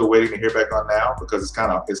we're still waiting to hear back on now because it's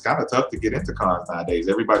kind of tough to get into cons nowadays.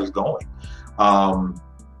 Everybody's going, and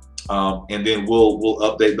then we'll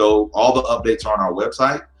update those. All the updates are on our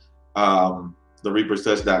website,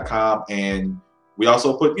 thereeperstouch.com, and we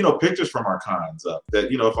also put, pictures from our cons up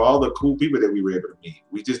that, for all the cool people that we were able to meet.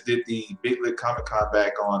 We just did the Big Lit Comic Con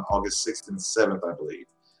back on August 6th and 7th, I believe,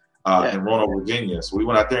 in Roanoke, Virginia. So we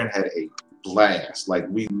went out there and had a blast. Like,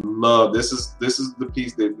 we love, this is the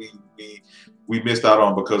piece that we missed out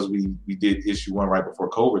on because we did issue 1 right before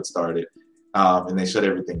COVID started, and they shut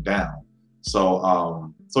everything down.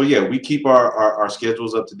 So yeah, we keep our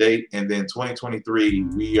schedules up to date, and then 2023,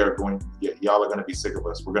 y'all are going to be sick of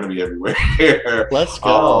us. We're going to be everywhere. Let's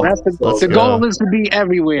go. The goal is to be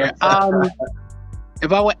everywhere.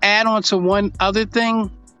 If I would add on to one other thing,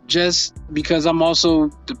 just because I'm also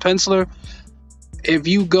the penciler, if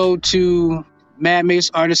you go to Mad Mace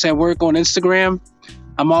Artists at Work on Instagram,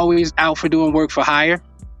 I'm always out for doing work for hire.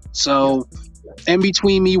 So in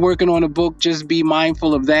between me working on a book, just be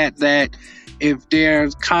mindful of that if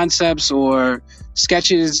there's concepts or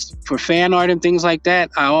sketches for fan art and things like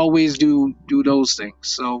that, I always do those things.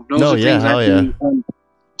 So those are things I do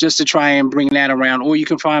just to try and bring that around. Or you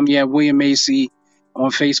can find me at William Macy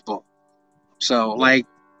on Facebook. So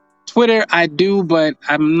Twitter, I do, but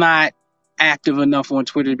I'm not active enough on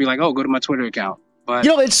Twitter to be like, oh, go to my Twitter account. But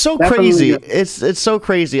it's so crazy. It's so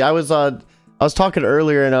crazy. I was talking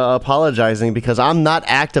earlier and apologizing because I'm not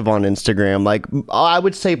active on Instagram. Like, I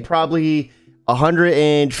would say probably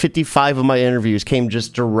 155 of my interviews came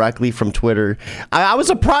just directly from Twitter. I was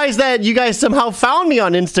surprised that you guys somehow found me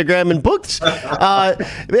on Instagram and booked.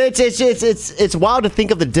 It's wild to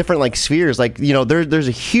think of the different like spheres. Like, there's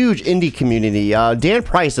a huge indie community. Dan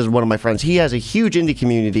Price is one of my friends. He has a huge indie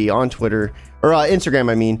community on Twitter or Instagram,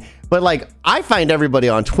 I mean. But like, I find everybody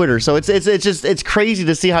on Twitter, so it's crazy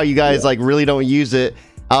to see how you guys like really don't use it.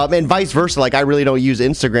 And vice versa, like I really don't use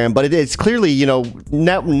Instagram, but it's clearly,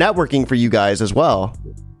 networking for you guys as well.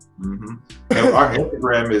 Mm-hmm. And our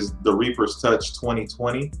Instagram is The Reaper's Touch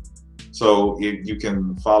 2020. So if you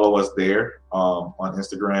can follow us there on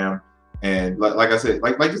Instagram. And like I said,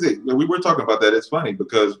 like you said, we were talking about that. It's funny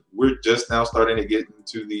because we're just now starting to get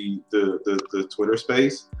into the Twitter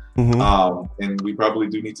space. Mm-hmm. And we probably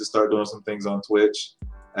do need to start doing some things on Twitch.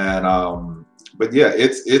 And but yeah,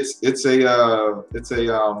 it's just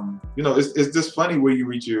funny where you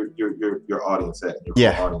reach your audience at,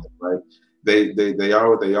 your audience, right? They are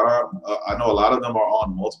what they are. I know a lot of them are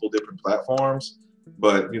on multiple different platforms,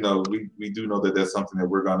 but we do know that that's something that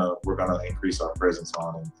we're gonna increase our presence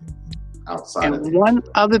on and outside. And one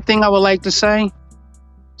other thing I would like to say,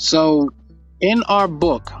 so in our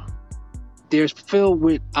book, there's filled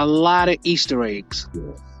with a lot of Easter eggs.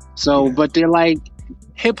 But they're like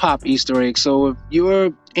hip-hop Easter eggs. So if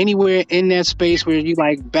you're anywhere in that space where you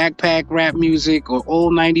like backpack rap music or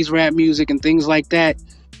old 90s rap music and things like that,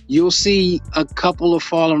 you'll see a couple of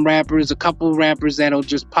fallen rappers, a couple of rappers that'll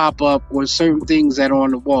just pop up, or certain things that are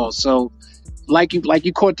on the wall. So like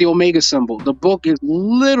you caught the Omega symbol. The book is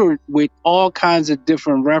littered with all kinds of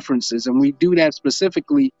different references, and we do that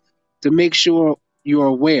specifically to make sure you're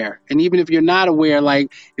aware. And even if you're not aware,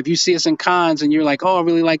 like if you see us in cons and you're like, oh, I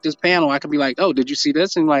really like this panel, I could be like, oh, did you see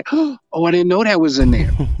this? And like, oh, I didn't know that was in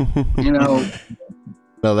there. No,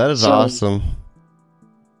 that is awesome.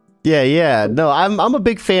 Yeah. No, I'm a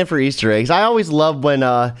big fan for Easter eggs. I always love when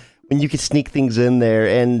you can sneak things in there,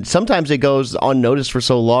 and sometimes it goes unnoticed for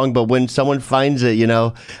so long, but when someone finds it,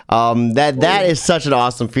 that is such an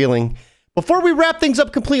awesome feeling. Before we wrap things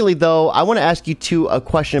up completely, though, I want to ask you a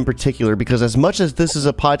question in particular, because as much as this is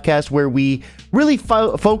a podcast where we really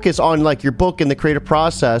focus on like your book and the creative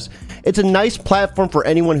process, it's a nice platform for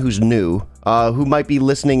anyone who's new, who might be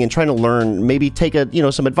listening and trying to learn, maybe take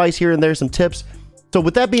some advice here and there, some tips. So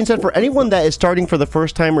with that being said, for anyone that is starting for the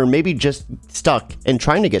first time or maybe just stuck and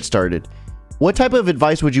trying to get started, what type of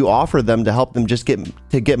advice would you offer them to help them just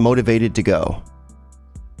get motivated to go?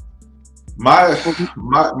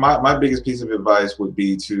 My biggest piece of advice would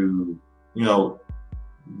be to,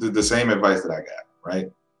 the same advice that I got, right?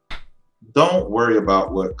 Don't worry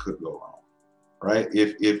about what could go wrong, right?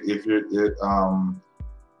 If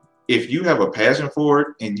you have a passion for it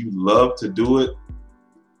and you love to do it,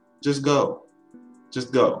 just go,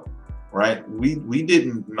 right? We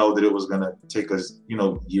didn't know that it was going to take us,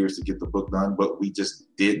 years to get the book done, but we just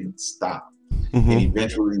didn't stop. Mm-hmm. And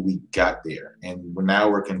eventually we got there, and now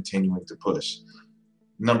we're continuing to push.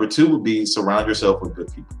 Number 2 would be surround yourself with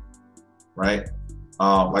good people, right?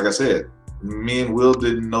 Like I said, me and Will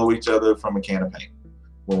didn't know each other from a can of paint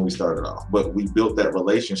when we started off, but we built that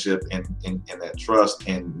relationship and that trust,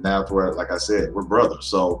 and now to where, like I said, we're brothers.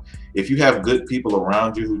 So if you have good people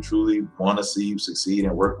around you who truly want to see you succeed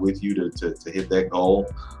and work with you to hit that goal,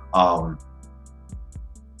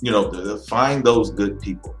 find those good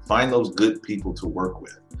people. Find those good people to work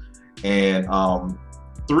with. And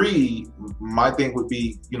 3, my thing would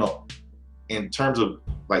be, in terms of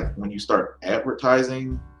like when you start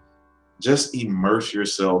advertising, just immerse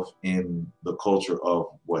yourself in the culture of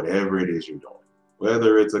whatever it is you're doing.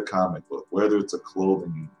 Whether it's a comic book, whether it's a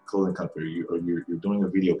clothing company, or you're doing a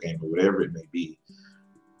video game, or whatever it may be.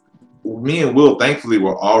 Me and Will, thankfully,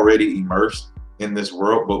 were already immersed in this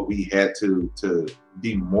world, but we had to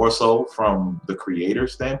be more so from the creator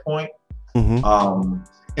standpoint. Mm-hmm.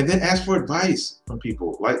 And then ask for advice from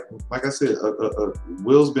people. Like I said,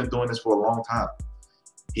 Will's been doing this for a long time.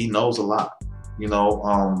 He knows a lot.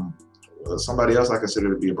 Somebody else I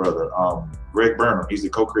consider to be a brother, Greg Burnham. He's the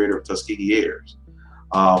co-creator of Tuskegee Airs.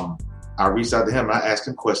 I reached out to him and I asked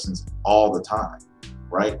him questions all the time,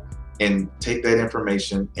 right? And take that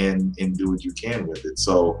information and do what you can with it.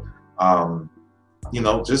 So,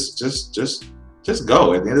 just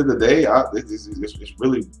go. At the end of the day, it's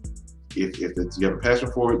really, if you have a passion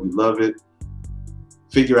for it, you love it,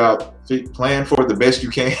 plan for it the best you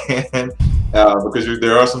can, because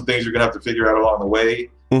there are some things you're gonna have to figure out along the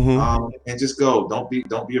way. and just go. Don't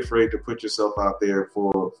be afraid to put yourself out there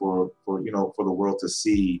for the world to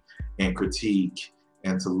see and critique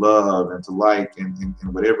and to love and to like and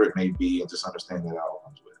whatever it may be, and just understand that all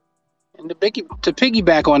comes with it. And to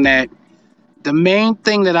piggyback on that, the main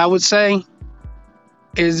thing that I would say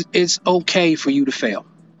is it's okay for you to fail.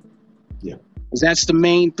 Yeah. That's the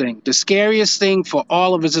main thing. The scariest thing for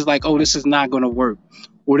all of us is like, oh, this is not going to work,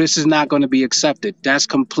 or this is not going to be accepted. That's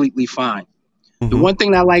completely fine. The one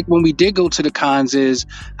thing I like when we did go to the cons is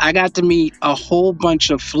I got to meet a whole bunch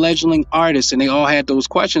of fledgling artists, and they all had those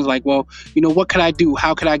questions like, well, what could I do?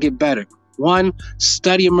 How could I get better? One,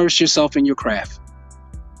 study, immerse yourself in your craft.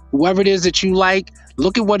 Whoever it is that you like,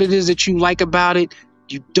 look at what it is that you like about it.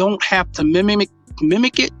 You don't have to mimic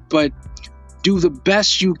it, but do the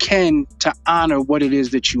best you can to honor what it is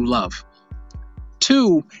that you love.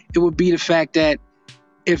 Two, it would be the fact that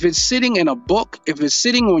if it's sitting in a book, if it's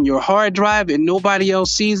sitting on your hard drive and nobody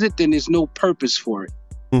else sees it, then there's no purpose for it.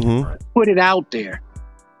 Put it out there.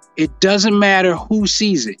 It doesn't matter who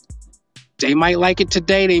sees it. They might like it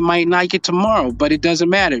today, they might like it tomorrow, but it doesn't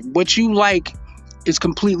matter. What you like is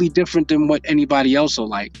completely different than what anybody else will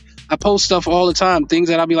like. I post stuff all the time, things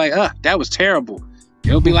that I'll be like, that was terrible.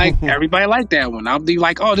 They'll be like, everybody liked that one. I'll be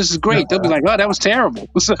like, oh, this is great. They'll be like, oh, that was terrible.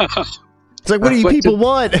 It's like, what do you people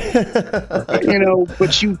want?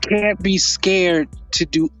 But you can't be scared to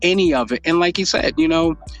do any of it. And like you said,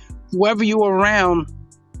 whoever you're around,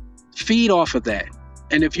 feed off of that.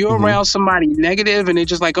 And if you're around somebody negative and they're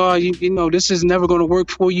just like, oh, this is never going to work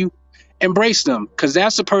for you, embrace them, because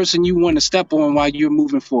that's the person you want to step on while you're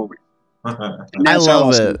moving forward. I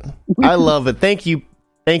love it. I love it. Thank you.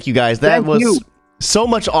 Thank you, guys. That was so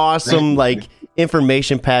much awesome,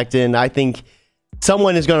 information packed in. I think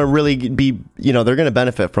someone is going to really be, they're going to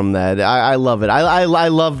benefit from that. I love it. I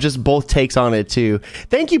love just both takes on it too.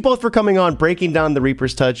 Thank you both for coming on, breaking down the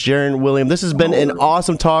Reaper's Touch. Jaron, William, this has been an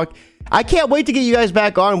awesome talk. I can't wait to get you guys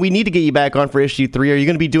back on. We need to get you back on for issue 3. Are you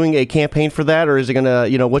going to be doing a campaign for that, or is it going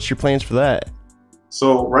to, what's your plans for that?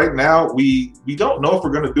 So right now we don't know if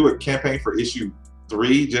we're going to do a campaign for issue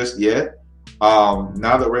 3 just yet.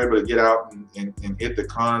 Now that we're able to get out and hit the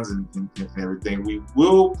cons and everything, we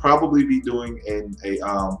will probably be doing a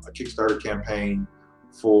Kickstarter campaign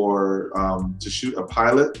for to shoot a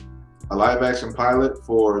live action pilot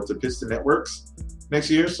to pitch to networks next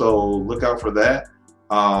year. So look out for that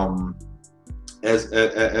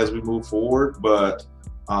as we move forward. But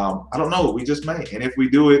I don't know. We just may, and if we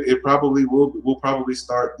do it, we'll probably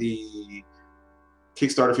start the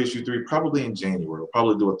Kickstarter for issue 3 probably in January. We'll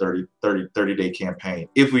probably do a 30-day campaign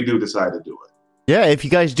if we do decide to do it. Yeah, if you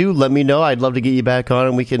guys do, let me know. I'd love to get you back on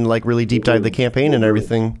and we can really deep dive the campaign and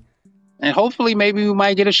everything. And hopefully maybe we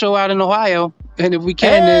might get a show out in Ohio. And if we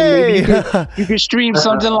can, then maybe you can stream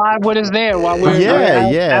something live with us there while we're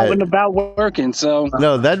out and about working. So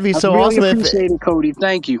no, that'd be so really awesome. Appreciate it, Cody.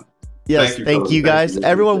 Thank you. Yes, thank you guys.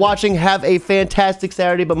 Everyone watching, have a fantastic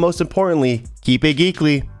Saturday, but most importantly, keep it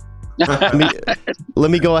geekly. Let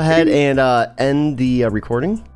me go ahead and end the recording.